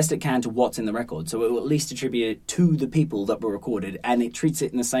it as best it can to what's in the record. So it will at least attribute it to the people that were recorded, and it treats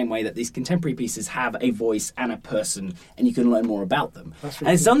it in the same way that these contemporary pieces have a voice and a person, and you can learn more about them. And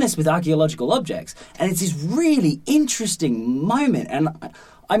it's done this with archaeological objects, and it's this really interesting moment, and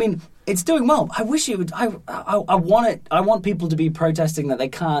I mean, it's doing well. I wish it would. I want it. I want people to be protesting that they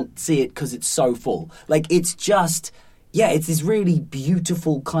can't see it because it's so full. Like, it's just, it's this really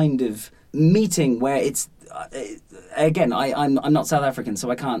beautiful kind of meeting where it's. Again, I'm not South African,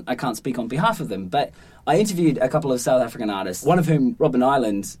 so I can't speak on behalf of them. But I interviewed a couple of South African artists. One of whom, Robben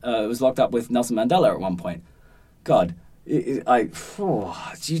Island, was locked up with Nelson Mandela at one point. God. That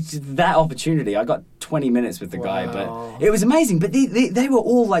opportunity, I got 20 minutes with the guy, but it was amazing. But they were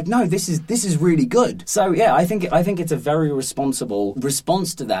all like, no, this is really good. So yeah, I think it's a very responsible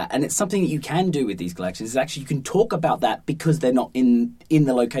response to that, and it's something that you can do with these collections. Is actually you can talk about that because they're not in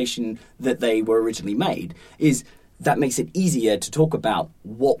the location that they were originally made. Is that makes it easier to talk about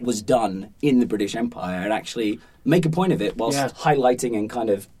what was done in the British Empire and actually make a point of it whilst highlighting and kind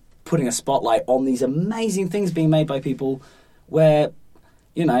of putting a spotlight on these amazing things being made by people where,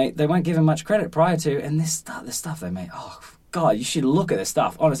 you know, they weren't given much credit prior to, and the stuff they made, oh, God, you should look at this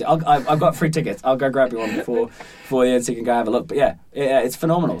stuff. Honestly, I've got free tickets. I'll go grab you one before the end so you can go have a look. But yeah, it's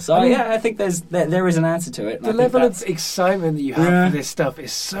phenomenal. So I think there is an answer to it. The level of excitement that you have for this stuff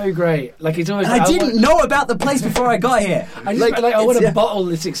is so great. Like it's almost. And I didn't know about the place before I got here. I want to bottle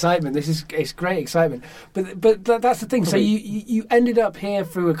this excitement. It's great excitement. But that's the thing. So you ended up here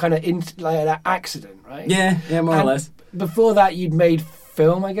through a kind of an accident, right? Yeah, more or less. Before that, you'd made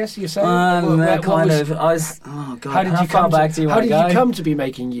film, I guess you're saying. I was. Oh God! How did you come back to you? How did you come to be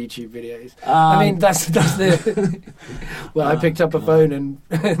making YouTube videos? I mean, that's the. Well, I picked up a phone and.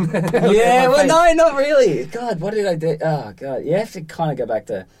 Yeah, well, no, not really. God, what did I do? Oh God, you have to kind of go back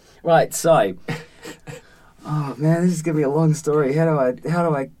to. Right, so. Oh man, this is gonna be a long story.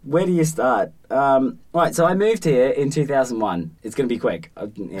 Where do you start? Right, so I moved here in 2001. It's gonna be quick,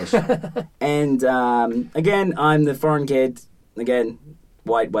 and again, I'm the foreign kid. Again,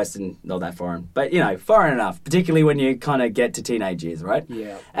 white, Western, not that foreign. But, you know, foreign enough, particularly when you kind of get to teenage years, right?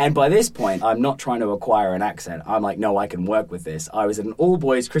 Yeah. And by this point, I'm not trying to acquire an accent. I'm like, no, I can work with this. I was at an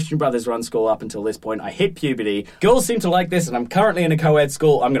all-boys Christian Brothers run school up until this point. I hit puberty. Girls seem to like this, and I'm currently in a co-ed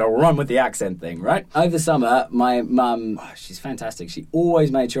school. I'm going to run with the accent thing, right? Over the summer, my mum, she's fantastic. She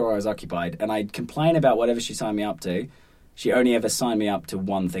always made sure I was occupied, and I'd complain about whatever she signed me up to. She only ever signed me up to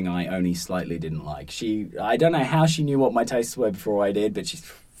one thing I only slightly didn't like. I don't know how she knew what my tastes were before I did, but she's a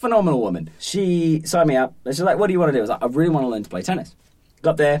phenomenal woman. She signed me up, and she's like, what do you want to do? I was like, I really want to learn to play tennis.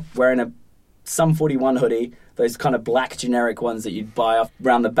 Got there, wearing a Sum 41 hoodie, those kind of black generic ones that you'd buy off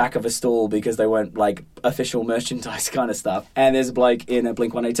around the back of a stall because they weren't, like, official merchandise kind of stuff. And there's a bloke in a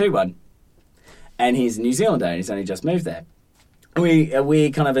Blink-182 one. And he's a New Zealander, and he's only just moved there.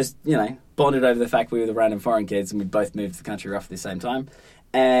 We kind of, you know, bonded over the fact we were the random foreign kids and we both moved to the country roughly the same time.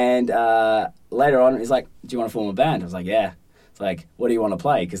 And later on, he's like, do you want to form a band? I was like, yeah. It's like, what do you want to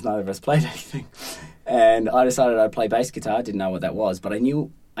play? Because neither of us played anything. And I decided I'd play bass guitar. Didn't know what that was, but I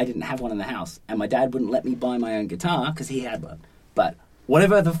knew I didn't have one in the house. And my dad wouldn't let me buy my own guitar because he had one. But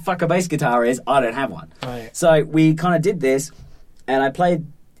whatever the fuck a bass guitar is, I don't have one. Right. So we kind of did this, and I played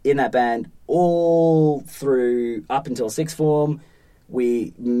in that band all through up until sixth form.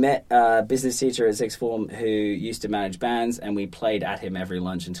 We met a business teacher at sixth form who used to manage bands, and we played at him every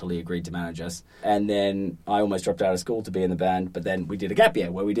lunch until he agreed to manage us. And then I almost dropped out of school to be in the band, but then we did a gap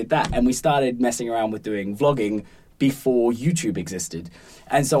year where we did that. And we started messing around with doing vlogging before YouTube existed.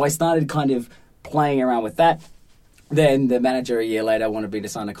 And so I started kind of playing around with that. Then the manager a year later wanted me to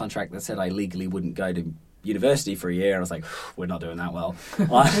sign a contract that said I legally wouldn't go to university for a year, and I was like, we're not doing that well.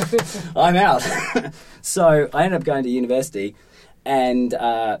 I'm out. So I ended up going to university, and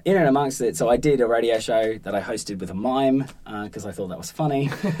in and amongst it, so I did a radio show that I hosted with a mime because I thought that was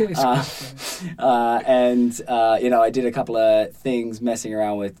funny. You know, I did a couple of things messing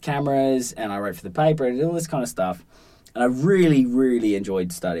around with cameras, and I wrote for the paper and all this kind of stuff. And I really, really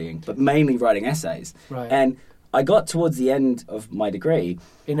enjoyed studying, but mainly writing essays. Right. And I got towards the end of my degree.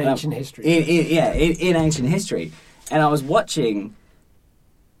 In ancient history. In ancient history. And I was watching,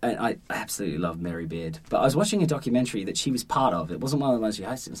 and I absolutely love Mary Beard, but I was watching a documentary that she was part of. It wasn't one of the ones she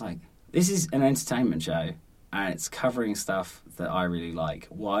hosted. It was like, this is an entertainment show, and it's covering stuff that I really like.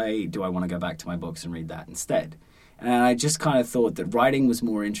 Why do I want to go back to my books and read that instead? And I just kind of thought that writing was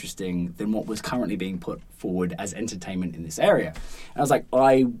more interesting than what was currently being put forward as entertainment in this area. And I was like,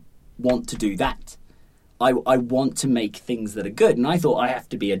 I want to do that. I want to make things that are good. And I thought I have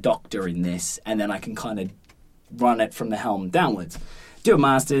to be a doctor in this, and then I can kind of run it from the helm downwards. Do a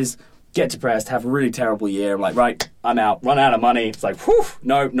master's, get depressed, have a really terrible year. I'm like, right, I'm out, run out of money. It's like, whew,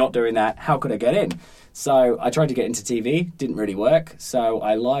 no, not doing that. How could I get in? So I tried to get into TV, didn't really work. So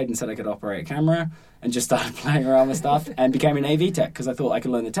I lied and said I could operate a camera and just started playing around with stuff and became an AV tech because I thought I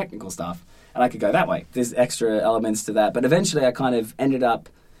could learn the technical stuff and I could go that way. There's extra elements to that. But eventually I kind of ended up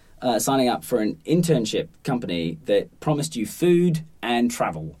signing up for an internship company that promised you food and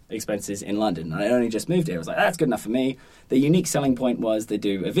travel expenses in London. And I only just moved here. I was like, that's good enough for me. The unique selling point was they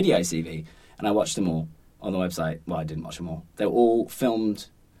do a video CV. And I watched them all on the website. Well, I didn't watch them all. They were all filmed.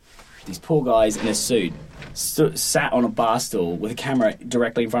 These poor guys in a suit sat on a bar stool with a camera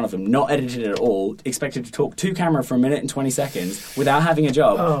directly in front of them, not edited at all, expected to talk to camera for 1 minute and 20 seconds without having a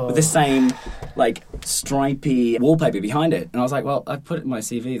job, with the same, like, stripy wallpaper behind it. And I was like, well, I put it in my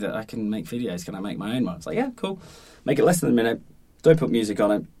CV that I can make videos. Can I make my own one? It's like, yeah, cool. Make it less than a minute. Don't put music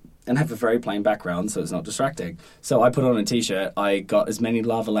on it. and have a very plain background so it's not distracting. So I put on a t-shirt, I got as many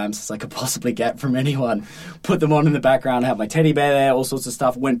lava lamps as I could possibly get from anyone, put them on in the background, had my teddy bear there, all sorts of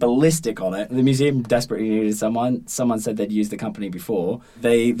stuff, went ballistic on it. The museum desperately needed someone said they'd used the company before.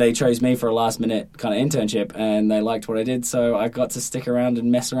 They chose me for a last minute kind of internship, and they liked what I did, so I got to stick around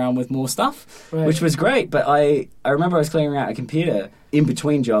and mess around with more stuff, which was great. But I remember I was clearing out a computer in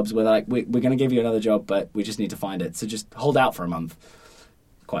between jobs where they're like, we're going to give you another job, but we just need to find it, so just hold out for a month.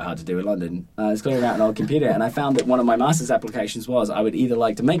 Quite hard to do in London. I was clearing out an old computer, and I found that one of my master's applications was I would either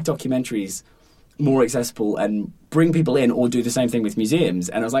like to make documentaries more accessible and bring people in, or do the same thing with museums.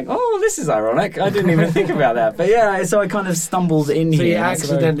 And I was like, oh, this is ironic. I didn't even think about that. But yeah, so I kind of stumbled in so here. So you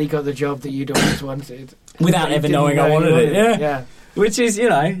accidentally got the job that you'd always wanted. Without ever knowing I wanted it. Yeah. Which is,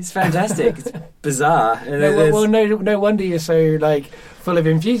 it's fantastic. It's bizarre. No wonder you're so, full of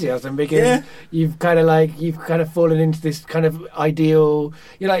enthusiasm, because you've kind of fallen into this kind of ideal.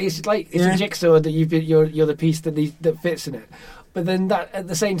 It's a jigsaw that you're the piece that fits in it. But then that at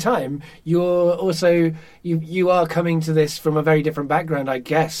the same time, you're also you are coming to this from a very different background, I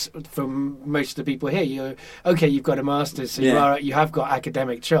guess, from most of the people here. You've got a master's, so you have got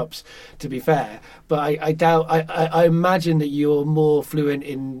academic chops, to be fair. But I doubt. I imagine that you're more fluent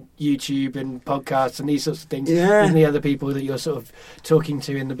in YouTube and podcasts and these sorts of things than the other people that you're sort of talking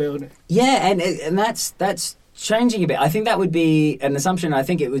to in the building. Yeah, and that's changing a bit. I think that would be an assumption. I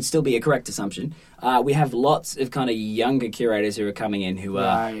think it would still be a correct assumption. We have lots of kind of younger curators who are coming in who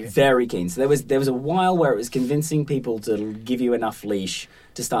are very keen. So there was a while where it was convincing people to give you enough leash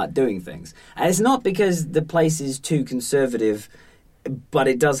to start doing things. And it's not because the place is too conservative, but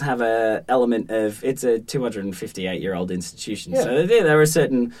it does have a element of, it's a 258-year-old institution. Yeah. So there are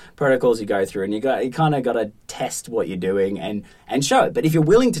certain protocols you go through, and you kind of got to test what you're doing and show it. But if you're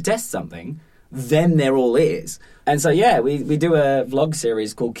willing to test something, then they're all ears. And so, we do a vlog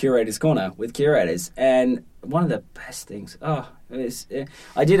series called Curator's Corner with curators. And one of the best things, I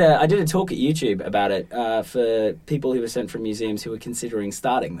did a talk at YouTube about it for people who were sent from museums who were considering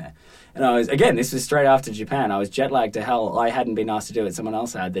starting there. And this was straight after Japan. I was jet lagged to hell. I hadn't been asked to do it. Someone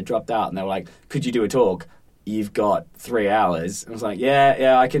else had. They dropped out and they were like, could you do a talk? You've got 3 hours. I was like,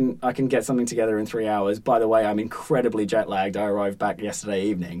 I can get something together in 3 hours. By the way, I'm incredibly jet lagged. I arrived back yesterday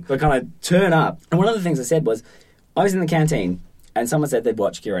evening. But kind of turn up. And one of the things I said was, I was in the canteen and someone said they'd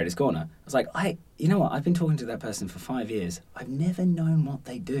watch Curator's Corner. I was like, you know what? I've been talking to that person for 5 years. I've never known what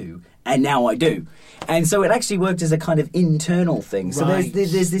they do. And now I do. And so it actually worked as a kind of internal thing. So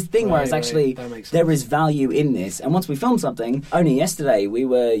there's this thing where it's actually, there is value in this. And once we filmed something, only yesterday we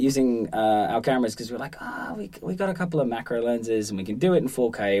were using our cameras because we were like, we got a couple of macro lenses and we can do it in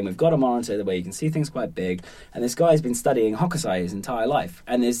 4K and we've got a monitor where you can see things quite big. And this guy's been studying Hokusai his entire life.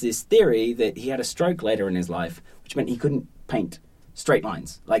 And there's this theory that he had a stroke later in his life, which meant he couldn't paint straight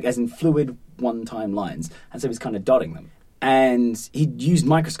lines, as in fluid one-time lines. And so he was kind of dotting them. And he'd used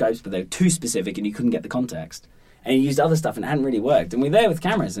microscopes, but they were too specific and he couldn't get the context. And he used other stuff and it hadn't really worked. And we're there with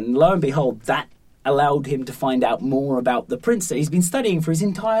cameras, and lo and behold, that allowed him to find out more about the prints that he's been studying for his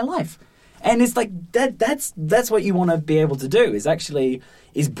entire life. And it's like, that's what you want to be able to do,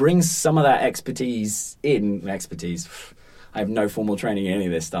 is bring some of that expertise in. I have no formal training in any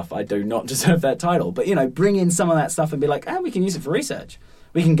of this stuff. I do not deserve that title. But, bring in some of that stuff and be like, we can use it for research.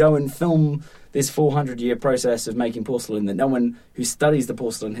 We can go and film this 400-year process of making porcelain that no one who studies the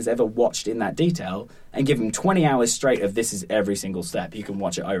porcelain has ever watched in that detail, and give them 20 hours straight of this is every single step. You can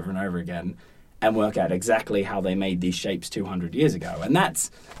watch it over and over again and work out exactly how they made these shapes 200 years ago. And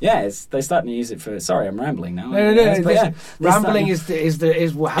that's, they're starting to use it for... Sorry, I'm rambling now. No. Rambling is how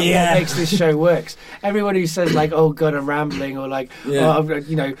what makes this show works. Everyone who says, oh, God, I'm rambling, or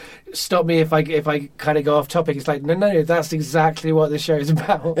stop me if I kind of go off topic, it's like, no, that's exactly what this show is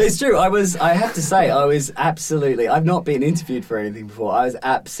about. It's true. I have to say, I was absolutely... I've not been interviewed for anything before. I was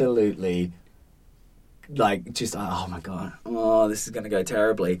absolutely... oh my God, this is going to go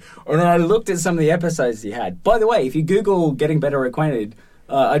terribly. And then I looked at some of the episodes he had. By the way, if you Google Getting Better Acquainted,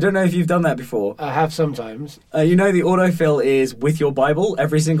 I don't know if you've done that before. I have sometimes. The autofill is with your Bible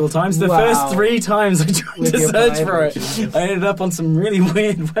every single time. So the first 3 times I tried to search for it, I ended up on some really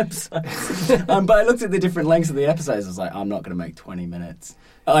weird websites. But I looked at the different lengths of the episodes. I was like, I'm not going to make 20 minutes.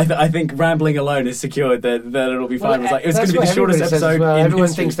 I think rambling alone is secured that it'll be fine. It's going to be the shortest episode. Well. In everyone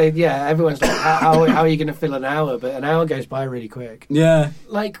history. thinks everyone's like, how are you going to fill an hour? But an hour goes by really quick. Yeah.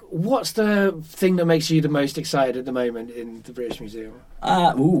 What's the thing that makes you the most excited at the moment in the British Museum?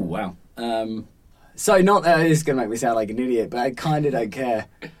 Wow. So not that it's going to make me sound like an idiot, but I kind of don't care.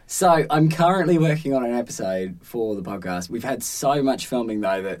 So I'm currently working on an episode for the podcast. We've had so much filming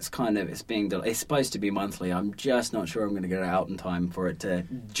though that's it's supposed to be monthly. I'm just not sure I'm going to get it out in time for it to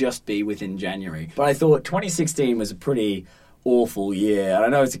just be within January. But I thought 2016 was a pretty awful year. And I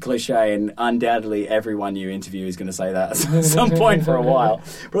know it's a cliche and undoubtedly everyone you interview is going to say that at some point for a while.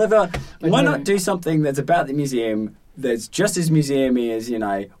 But I thought, why not do something that's about the museum that's just as museum-y as,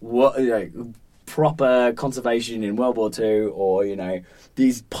 proper conservation in World War II or,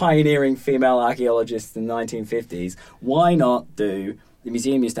 these pioneering female archaeologists in the 1950s. Why not do... The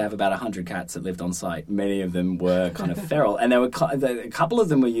museum used to have about 100 cats that lived on site. Many of them were kind of feral. And a couple of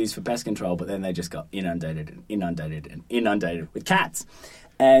them were used for pest control, but then they just got inundated with cats.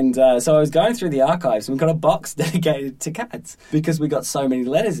 And so I was going through the archives and we got a box dedicated to cats because we got so many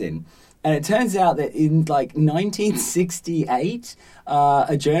letters in. And it turns out that in 1968,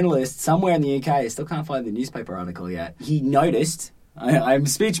 a journalist somewhere in the UK, I still can't find the newspaper article yet, he noticed... I'm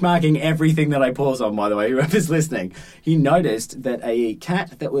speech marking everything that I pause on, by the way, whoever's listening. He noticed that a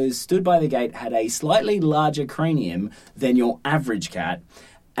cat that was stood by the gate had a slightly larger cranium than your average cat.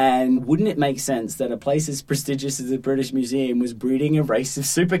 And wouldn't it make sense that a place as prestigious as the British Museum was breeding a race of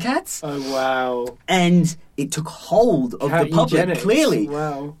super cats? Oh, wow. And it took hold of Cat the public, eugenics. clearly.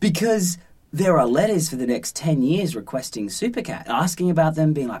 Wow. Because... there are letters for the next 10 years requesting super cat, asking about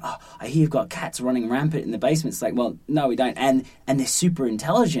them, being like, oh, I hear you've got cats running rampant in the basement. It's like, well, no, we don't. And they're super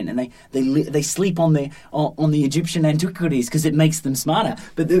intelligent, and they sleep on the Egyptian antiquities because it makes them smarter.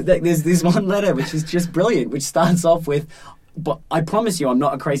 But there's this one letter which is just brilliant, which starts off with, but I promise you I'm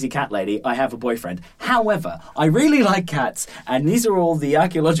not a crazy cat lady. I have a boyfriend. However, I really like cats, and these are all the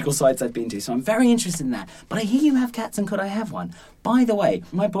archaeological sites I've been to, so I'm very interested in that. But I hear you have cats, and could I have one? By the way,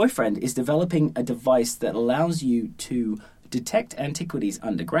 my boyfriend is developing a device that allows you to detect antiquities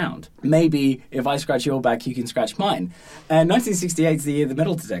underground. Maybe if I scratch your back, you can scratch mine. And 1968 is the year the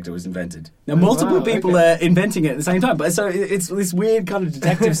metal detector was invented. Now, multiple people are inventing it at the same time, but so it's this weird kind of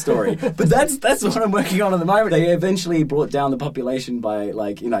detective story. But that's what I'm working on at the moment. They eventually brought down the population by,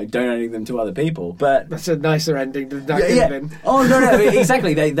 donating them to other people. But that's a nicer ending than that could have been. Oh, no,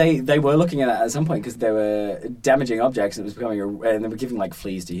 exactly. They were looking at it at some point because they were damaging objects. It was becoming and they were giving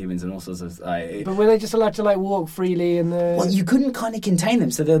fleas to humans and all sorts of. But were they just allowed to walk freely in the? Well, you couldn't kind of contain them.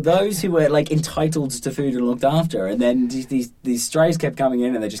 So there were those who were entitled to food and looked after, and then these strays kept coming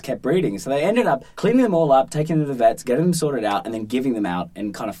in and they just kept breeding. So they ended up cleaning them all up, taking them to the vets, getting them sorted out, and then giving them out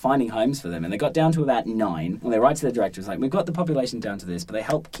and kind of finding homes for them. And they got down to about 9, and they write to the director, we've got the population down to this, but they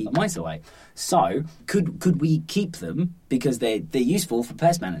help keep mice away. So could we keep them because they're useful for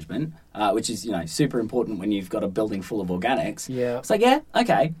pest management, which is super important when you've got a building full of organics. Yeah, it's like, yeah,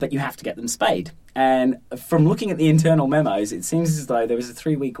 okay, but you have to get them spayed. And from looking at the internal memos, it seems as though there was a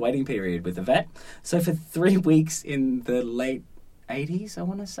 3-week waiting period with the vet. So for 3 weeks in the late 80s, I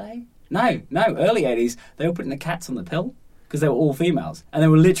want to say? No, early 80s, they were putting the cats on the pill because they were all females. And they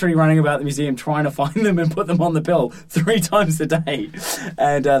were literally running about the museum trying to find them and put them on the pill 3 times a day.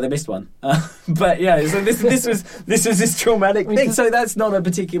 And they missed one. But yeah, so this was this traumatic thing. So that's not a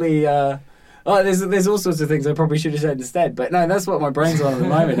particularly... there's all sorts of things I probably should have said instead, but no, that's what my brain's on at the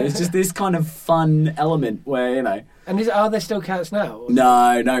moment. It's just this kind of fun element where, And are there still cats now?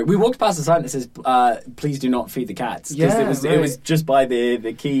 No. We walked past a sign that says, please do not feed the cats. Because it was just by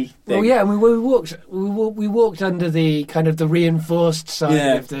the key thing. Well, yeah, we walked under the kind of the reinforced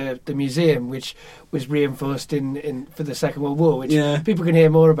side of the museum, which was reinforced in for the Second World War, which people can hear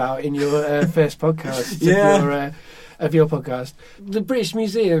more about in your first podcast of your podcast. The British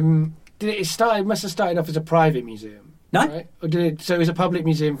Museum... It must have started off as a private museum. No. Right? So it was a public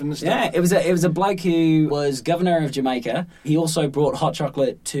museum from the start? Yeah, it was a bloke who was governor of Jamaica. He also brought hot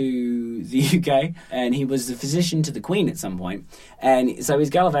chocolate to the UK, and he was the physician to the Queen at some point. And so he was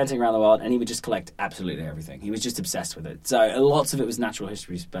gallivanting around the world, and he would just collect absolutely everything. He was just obsessed with it. So lots of it was natural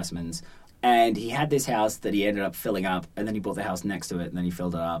history specimens. And he had this house that he ended up filling up, and then he bought the house next to it, and then he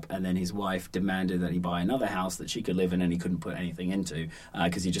filled it up, and then his wife demanded that he buy another house that she could live in and he couldn't put anything into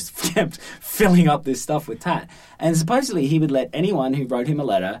because he just kept filling up this stuff with tat. And supposedly he would let anyone who wrote him a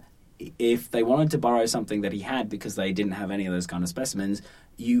letter, if they wanted to borrow something that he had because they didn't have any of those kind of specimens,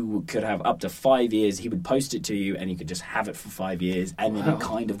 you could have up to 5 years. He would post it to you and you could just have it for 5 years and then he'd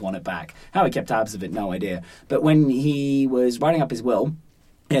kind of want it back. How he kept tabs of it, no idea. But when he was writing up his will...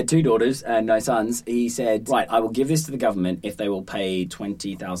 He had 2 daughters and no sons. He said, right, I will give this to the government if they will pay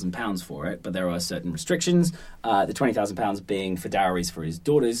 £20,000 for it, but there are certain restrictions, the £20,000 being for dowries for his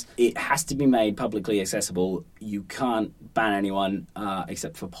daughters. It has to be made publicly accessible. You can't ban anyone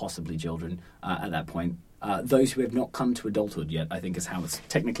except for possibly children at that point. those who have not come to adulthood yet, I think is how it's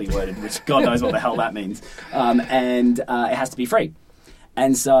technically worded, which God knows what the hell that means. And it has to be free.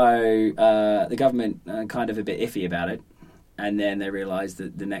 And so the government kind of a bit iffy about it. And then they realised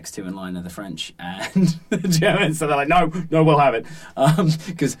that the next two in line are the French and the Germans. So they're like, no, we'll have it.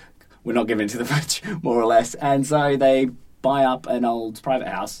 Because we're not giving it to the French, more or less. And so they buy up an old private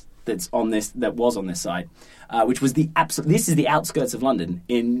house that was on this site, which was this is the outskirts of London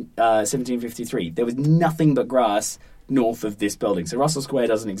in 1753. There was nothing but grass north of this building. So Russell Square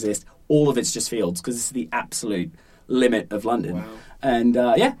doesn't exist. All of it's just fields because it's the absolute limit of London. Wow. And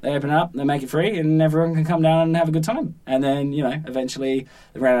they open it up, they make it free, and everyone can come down and have a good time. And then, eventually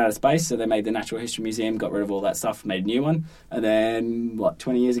they ran out of space, so they made the Natural History Museum, got rid of all that stuff, made a new one. And then,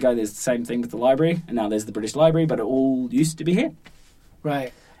 20 years ago, there's the same thing with the library, and now there's the British Library, but it all used to be here.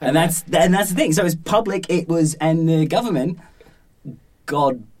 Right. And that's the thing. So it's public, and the government,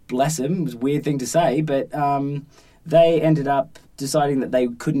 God bless them, it was a weird thing to say, but they ended up deciding that they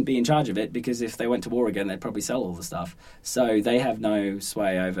couldn't be in charge of it because if they went to war again, they'd probably sell all the stuff. So they have no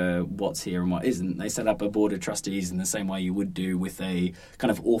sway over what's here and what isn't. They set up a board of trustees in the same way you would do with a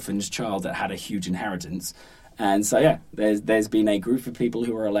kind of orphaned child that had a huge inheritance. And so, there's been a group of people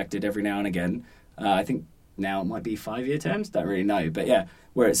who are elected every now and again. I think now it might be 5-year terms, don't really know. But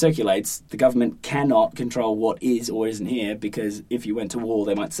where it circulates, the government cannot control what is or isn't here because if you went to war,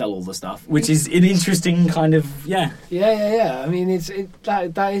 they might sell all the stuff, which is an interesting kind of, Yeah. I mean,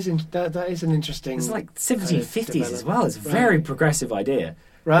 that is an interesting... It's like 1750s kind of as well. It's a very progressive idea.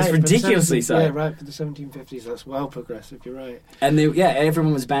 Right. It's ridiculously so. Yeah, right, for the 1750s, that's well progressive, you're right. And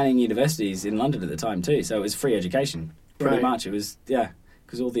everyone was banning universities in London at the time too, so it was free education. Pretty much, it was,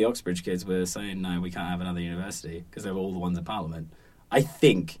 because all the Oxbridge kids were saying, no, we can't have another university, because they were all the ones in Parliament. I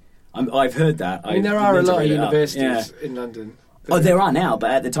think. I've heard that. I mean, there are a lot of universities in London. Oh, there are now,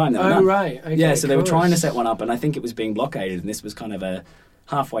 but at the time there were none. Right. Okay, so they were trying to set one up, and I think it was being blockaded, and this was kind of a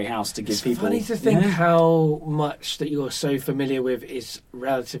halfway house to give people... It's funny to think how much that you're so familiar with is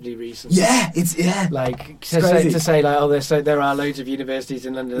relatively recent. Yeah, it's... Like, to say there are loads of universities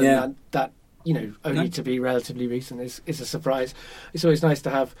in London, and that only to be relatively recent is a surprise. It's always nice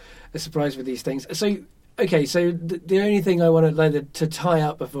to have a surprise with these things. So... Okay, so the only thing I want to tie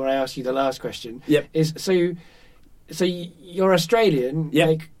up before I ask you the last question is so you're Australian. Yep.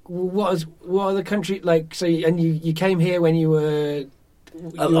 Like, what are the country like? So and you came here when you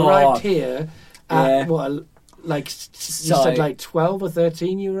arrived here at what? Like you said, like 12 or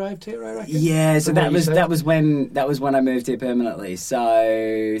 13, you arrived here, I reckon. Yeah, so that was when I moved here permanently. So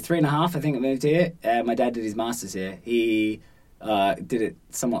 3.5, I think I moved here. My dad did his masters here. He did it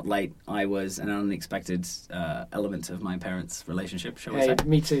somewhat late. I was an unexpected element of my parents' relationship, shall we say.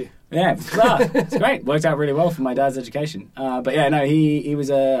 Me too. Yeah, it's great. Worked out really well for my dad's education. He was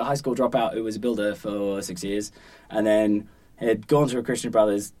a high school dropout who was a builder for 6 years, and then had gone to a Christian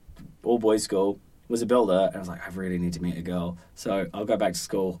Brothers all-boys school, was a builder, and I was like, I really need to meet a girl. So I'll go back to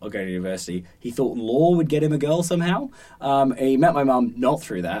school, I'll go to university. He thought law would get him a girl somehow. He met my mum not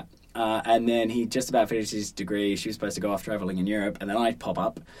through that. And then he just about finished his degree. She was supposed to go off travelling in Europe, and then I'd pop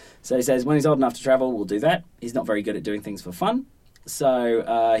up. So he says, when he's old enough to travel, we'll do that. He's not very good at doing things for fun.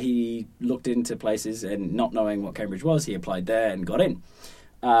 So he looked into places, and not knowing what Cambridge was, he applied there and got in.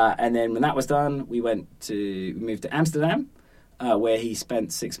 And then when that was done, we moved to Amsterdam, where he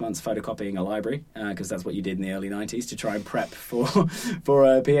spent 6 months photocopying a library, because that's what you did in the early 90s to try and prep for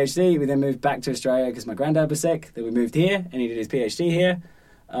a PhD. We then moved back to Australia because my granddad was sick. Then we moved here, and he did his PhD here.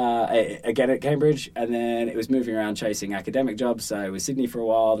 Again at Cambridge, and then it was moving around chasing academic jobs. So it was Sydney for a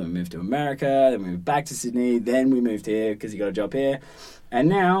while, then we moved to America, then we moved back to Sydney, then we moved here because he got a job here. And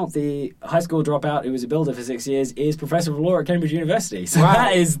now the high school dropout who was a builder for 6 years is professor of law at Cambridge University. So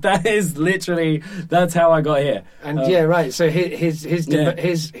wow. that is literally, that's how I got here. And right. So his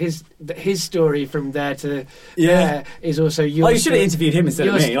story from there to there is also yours. Oh, you should have interviewed him instead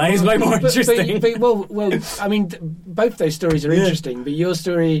of me. Like, it's way more interesting. But, I mean, both those stories are interesting. But your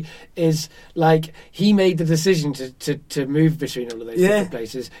story is like he made the decision to move between all of those different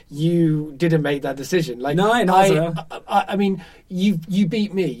places. You didn't make that decision. Like I mean, you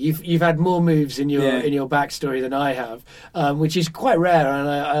beat me. You've had more moves in your backstory than I have, which is quite rare.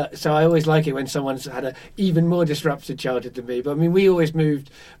 And so I always like it when someone's had an even more disrupted childhood than me. But I mean, we always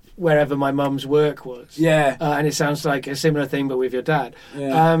moved wherever my mum's work was. Yeah. And it sounds like a similar thing, but with your dad.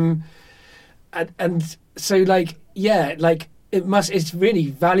 Yeah. And so it's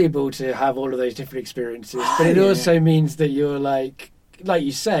really valuable to have all of those different experiences, but it also means that you're like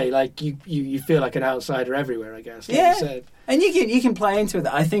you say, like you feel like an outsider everywhere, I guess. Like you said. And you can play into it.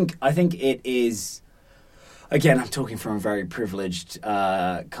 I think it is. again, I'm talking from a very privileged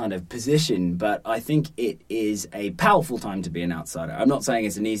kind of position, but I think it is a powerful time to be an outsider. I'm not saying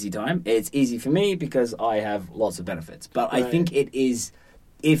it's an easy time. It's easy for me because I have lots of benefits. But I think it is,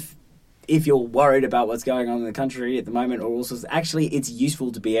 if you're worried about what's going on in the country at the moment, or also actually it's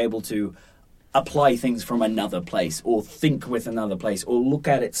useful to be able to apply things from another place, or think with another place, or look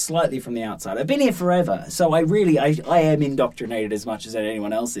at it slightly from the outside. I've been here forever, so I am indoctrinated as much as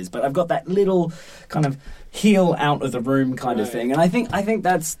anyone else is, but I've got that little kind of heel out of the room kind of thing, and I think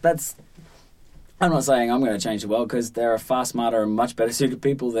that's. I'm not saying I'm going to change the world, because there are far smarter and much better suited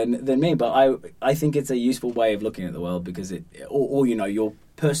people than me, but I think it's a useful way of looking at the world, because or your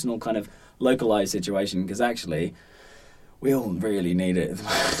personal kind of localized situation, because actually we all really need it.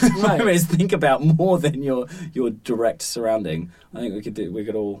 Right. Is think about more than your direct surrounding. I think we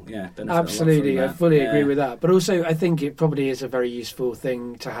could all benefit. Absolutely, a lot from that. I fully agree with that. But also, I think it probably is a very useful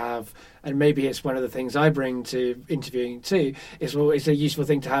thing to have, and maybe it's one of the things I bring to interviewing too. It's a useful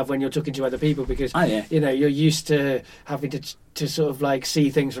thing to have when you're talking to other people, because you're used to having to sort of like see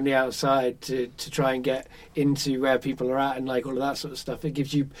things from the outside to try and get into where people are at and like all of that sort of stuff. It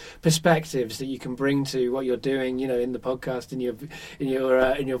gives you perspectives that you can bring to what you're doing, in the podcast, in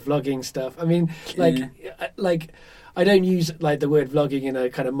your vlogging stuff. I mean, like I don't use like the word vlogging in a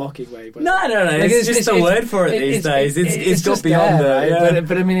kind of mocking way, but no, like, it's just a word for it these days. It's got beyond there, right?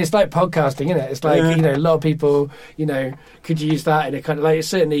 But I mean, it's like podcasting, isn't it? It's like a lot of people, could use that in a kind of like,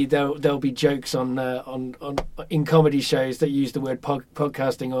 certainly there'll be jokes on in comedy shows that use the word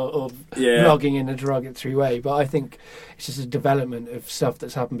podcasting or vlogging in a derogatory way. But I think it's just a development of stuff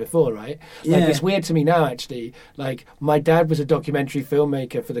that's happened before, right? Like it's weird to me now, actually. Like my dad was a documentary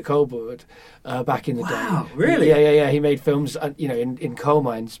filmmaker for the Coal Board back in the day. Wow, really? Yeah. He made films, in coal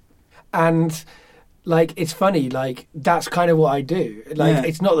mines, and like it's funny. Like that's kind of what I do. Like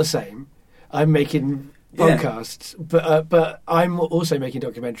it's not the same. I'm making podcasts, but I'm also making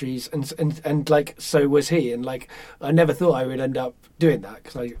documentaries, and like so was he. And like I never thought I would end up doing that,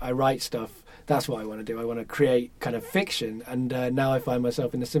 because I write stuff. That's what I want to do. I want to create kind of fiction, and now I find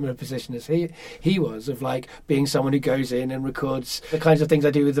myself in a similar position as he was, of like being someone who goes in and records the kinds of things I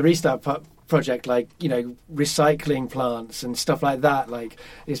do with the Restart project, like recycling plants and stuff like that. Like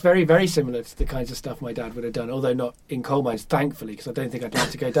it's very, very similar to the kinds of stuff my dad would have done, although not in coal mines, thankfully, because I don't think I'd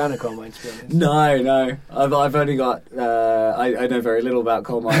like to go down a coal mine, to be honest. No, I've only got I know very little about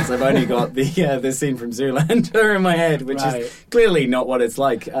coal mines. I've only got the scene from Zoolander in my head, which is clearly not what it's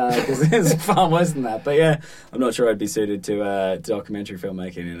like, because it's far worse than that. But I'm not sure I'd be suited to documentary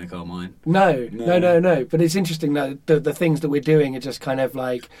filmmaking in a coal mine. No. But it's interesting that the things that we're doing are just kind of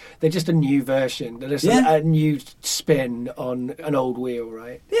like, they're just a new version. They're just a new spin on an old wheel,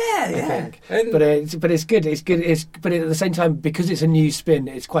 right? I think. But it's good. But at the same time, because it's a new spin,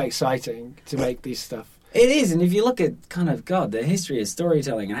 it's quite exciting to make these stuff. It is, and if you look at kind of the history of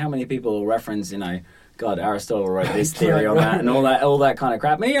storytelling and how many people will reference, Aristotle wrote this theory on that and all that kind of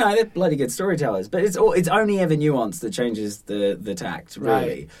crap. I mean, they're bloody good storytellers, but it's only ever nuance that changes the tact, really.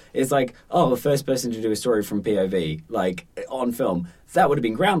 Right. It's like, the first person to do a story from POV, like on film, that would have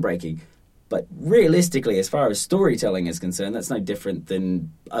been groundbreaking. But realistically, as far as storytelling is concerned, that's no different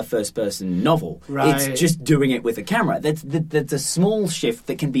than a first-person novel. Right. It's just doing it with a camera. That's a small shift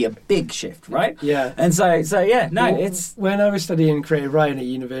that can be a big shift, right? Yeah. And it's... When I was studying creative writing at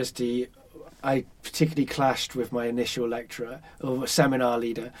university, I particularly clashed with my initial lecturer, or seminar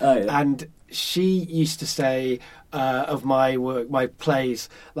leader. And she used to say of my work, my plays,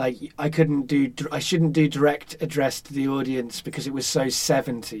 like I shouldn't do direct address to the audience because it was so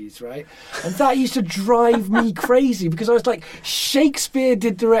 70s, right? And that used to drive me crazy, because I was like, Shakespeare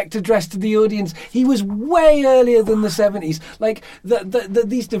did direct address to the audience. He was way earlier than the 70s. Like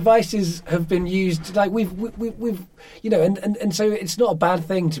these devices have been used. Like we've and so it's not a bad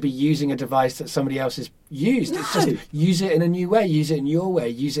thing to be using a device that somebody else has used. No. It's just use it in a new way, use it in your way,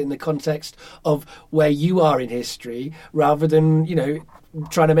 use it in the context of where you are in history, rather than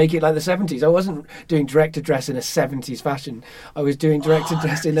trying to make it like the 70s. I wasn't doing direct address in a 70s fashion. I was doing direct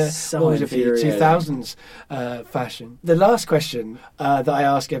address in a 2000s fashion. The last question that I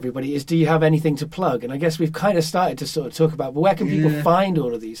ask everybody is, do you have anything to plug? And I guess we've kind of started to sort of talk about, but where can people find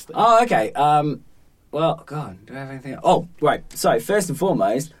all of these things? Oh, okay. Well, God, do I have anything else? Oh, right. So, first and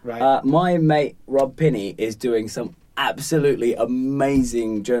foremost, my mate Rob Pinney is doing some absolutely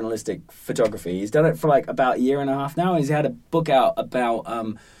amazing journalistic photography. He's done it for like about a year and a half now. He's had a book out about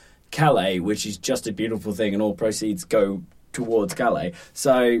Calais, which is just a beautiful thing, and all proceeds go towards Calais.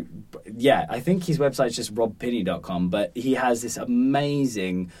 So, yeah, I think his website's just robpinney.com, but he has this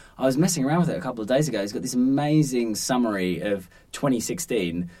amazing... I was messing around with it a couple of days ago. He's got this amazing summary of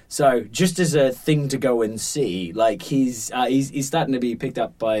 2016. So, just as a thing to go and see, like, he's starting to be picked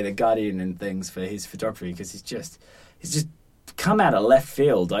up by The Guardian and things for his photography, because he's just come out of left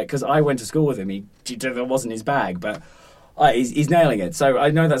field. Like, because I went to school with him, it wasn't his bag, but... he's nailing it. So I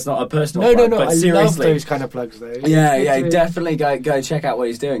know that's not a personal plug, but I seriously, love those kind of plugs, though. Yeah, definitely go check out what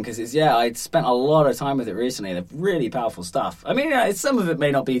he's doing, because I spent a lot of time with it recently. They're really powerful stuff. I mean, some of it may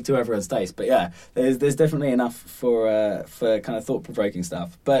not be to everyone's taste, but yeah, there's definitely enough for kind of thought-provoking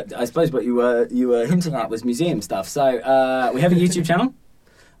stuff. But I suppose what you were hinting at was museum stuff. So we have a YouTube channel.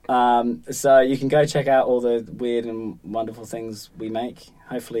 So you can go check out all the weird and wonderful things we make.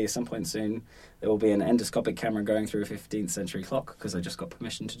 Hopefully, at some point soon, there will be an endoscopic camera going through a 15th century clock, because I just got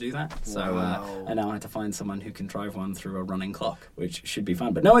permission to do that. So I now have to find someone who can drive one through a running clock, which should be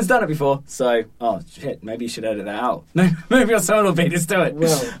fun. But no one's done it before, so shit, maybe you should edit that out. Maybe someone will beat us to it.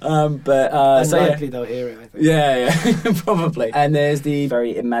 Well, unlikely they'll hear it, I think. Yeah, probably. And there's the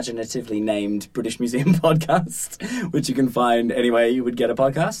very imaginatively named British Museum podcast, which you can find anywhere you would get a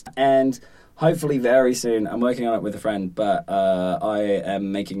podcast. And hopefully very soon, I'm working on it with a friend, but I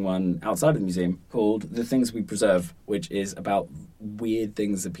am making one outside of the museum called The Things We Preserve, which is about weird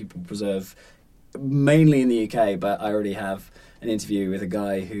things that people preserve, mainly in the UK, but I already have an interview with a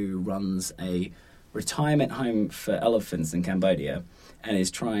guy who runs a retirement home for elephants in Cambodia and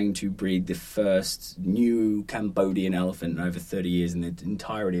is trying to breed the first new Cambodian elephant in over 30 years in the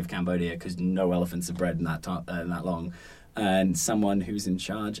entirety of Cambodia, because no elephants are bred in that long, and someone who's in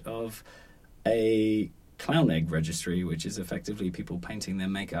charge of a clown egg registry, which is effectively people painting their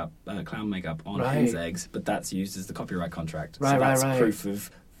clown makeup on hen's eggs, but that's used as the copyright contract. So that's proof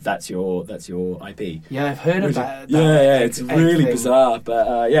of that's your IP. Yeah, I've heard of that. Yeah, it's really bizarre,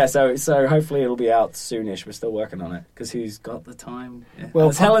 but so hopefully it'll be out soonish. We're still working on it, because who's got the time? Yeah. Well,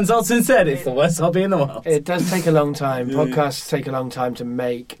 as Helen Zaltzman said, it's the worst hobby in the world. It does take a long time. Podcasts take a long time to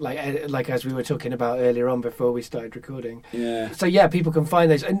make, like as we were talking about earlier on before we started recording. Yeah. So yeah, people can find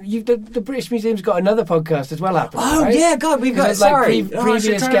those, and the British Museum's got another podcast as well happening. Oh right? Yeah, God, we've got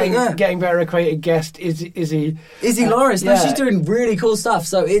previous getting better acquainted guest Izzy Loris. No, she's doing really cool stuff.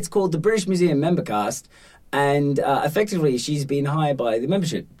 So it's called the British Museum Membercast, and effectively she's been hired by the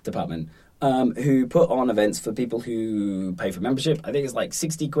membership department, who put on events for people who pay for membership. I think it's like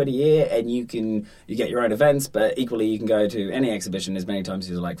 60 quid a year, and you get your own events, but equally you can go to any exhibition as many times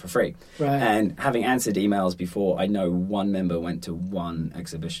as you like for free. Right. And having answered emails before, I know one member went to one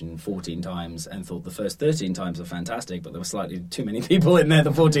exhibition 14 times and thought the first 13 times were fantastic, but there were slightly too many people in there the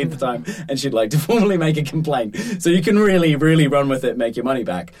 14th time, and she'd like to formally make a complaint. So you can really, really run with it and make your money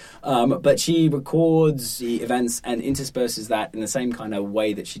back. But she records the events and intersperses that in the same kind of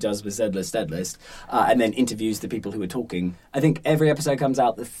way that she does with Deadlist, and then interviews the people who are talking. I think every episode comes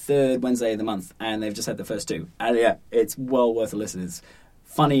out the third Wednesday of the month, and they've just had the first two. And yeah, it's well worth a listen. It's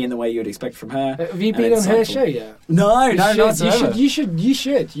funny in the way you would expect from her. Have you been on her show yet? No, not whatsoever. You should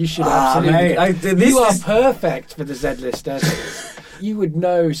absolutely. Mate, you are perfect for the Z-list. You would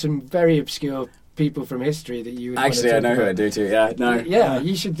know some very obscure people from history that you would actually. I know who I do too. Yeah, no. Yeah,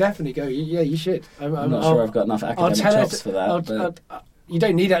 you should definitely go. Yeah, you should. I'm not sure I've got enough academic chops for that. You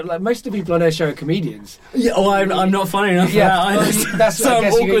don't need that. Like, most of the people on her show are comedians. Yeah, I'm not funny enough for that. That's so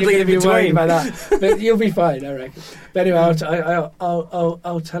I'm awkwardly in between. About that. But you'll be fine, I reckon. But anyway,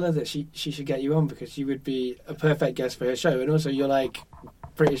 I'll tell her that she should get you on, because you would be a perfect guest for her show, and also you're like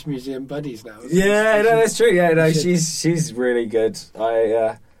British Museum buddies now. Yeah, no, that's true. Yeah, no, she's really good.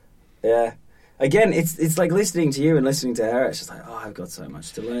 Yeah. Again, it's like listening to you and listening to her. It's just like, I've got so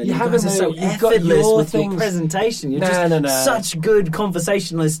much to learn. You guys are so effortless with your presentation. You're just such good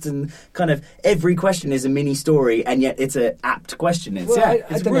conversationalists, and kind of every question is a mini story, and yet it's an apt question. It's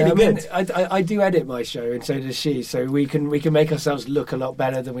really good. I do edit my show, and so does she. So we can make ourselves look a lot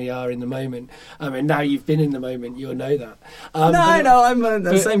better than we are in the moment. I mean, now you've been in the moment, you'll know that. I'm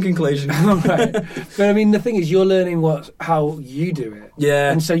the same conclusion. Right. But I mean, the thing is, you're learning how you do it.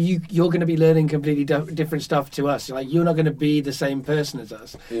 Yeah. And so you're going to be learning completely different stuff to us. Like, you're not going to be the same person as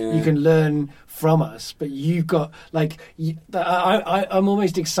us. Yeah. You can learn from us, but you've got I'm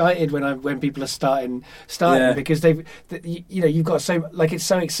almost excited when people are starting because you've got it's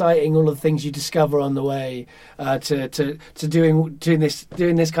so exciting, all of the things you discover on the way to doing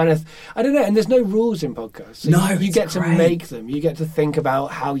this kind of, I don't know, and there's no rules in podcasts. So you get to make them. You get to think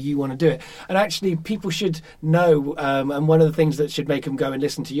about how you want to do it. And actually, people should know, and one of the things that should make them go and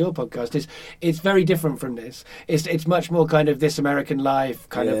listen to your podcast is it's very different from this. It's much more kind of This American Life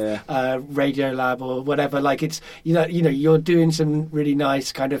kind of Radio Lab or whatever. Like it's you're doing some really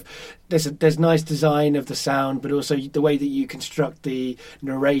nice kind of, there's nice design of the sound, but also the way that you construct the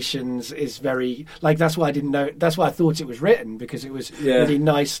narrations is very, like, that's why I thought it was written, because it was really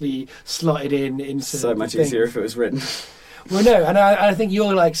nicely slotted into so much easier if it was written. Well, no, and I think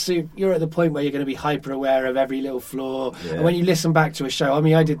you're at the point where you're going to be hyper aware of every little flaw. Yeah. And when you listen back to a show, I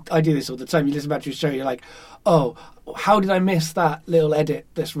mean, I do this all the time. You listen back to a show, you're like, oh, how did I miss that little edit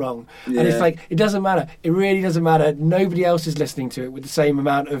that's wrong? Yeah. And it's like, it doesn't matter. It really doesn't matter. Nobody else is listening to it with the same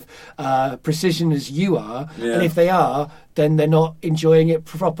amount of precision as you are. Yeah. And if they are, then they're not enjoying it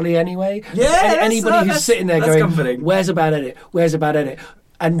properly anyway. Yeah, anybody who's sitting there going, comforting. Where's a bad edit? Where's a bad edit?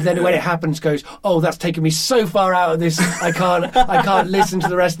 And then when it happens, goes, oh, that's taken me so far out of this, I can't listen to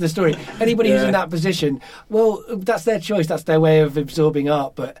the rest of the story. Anybody who's in that position, well, that's their choice, that's their way of absorbing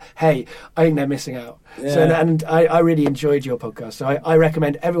art. But hey, I think they're missing out. Yeah. So, and I really enjoyed your podcast. So I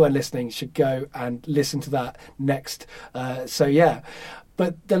recommend everyone listening should go and listen to that next. But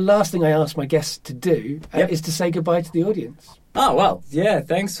the last thing I ask my guests to do is to say goodbye to the audience. Oh, well, yeah,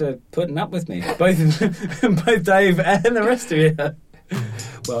 thanks for putting up with me, both Dave and the rest of you.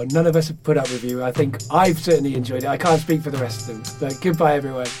 Well, none of us have put up with you. I think I've certainly enjoyed it. I can't speak for the rest of them. But goodbye,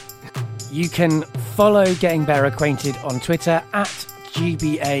 everyone. You can follow Getting Better Acquainted on Twitter at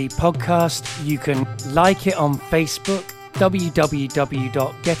GBA Podcast. You can like it on Facebook.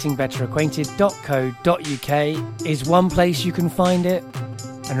 www.gettingbetteracquainted.co.uk is one place you can find it.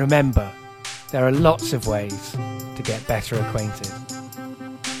 And remember, there are lots of ways to get better acquainted.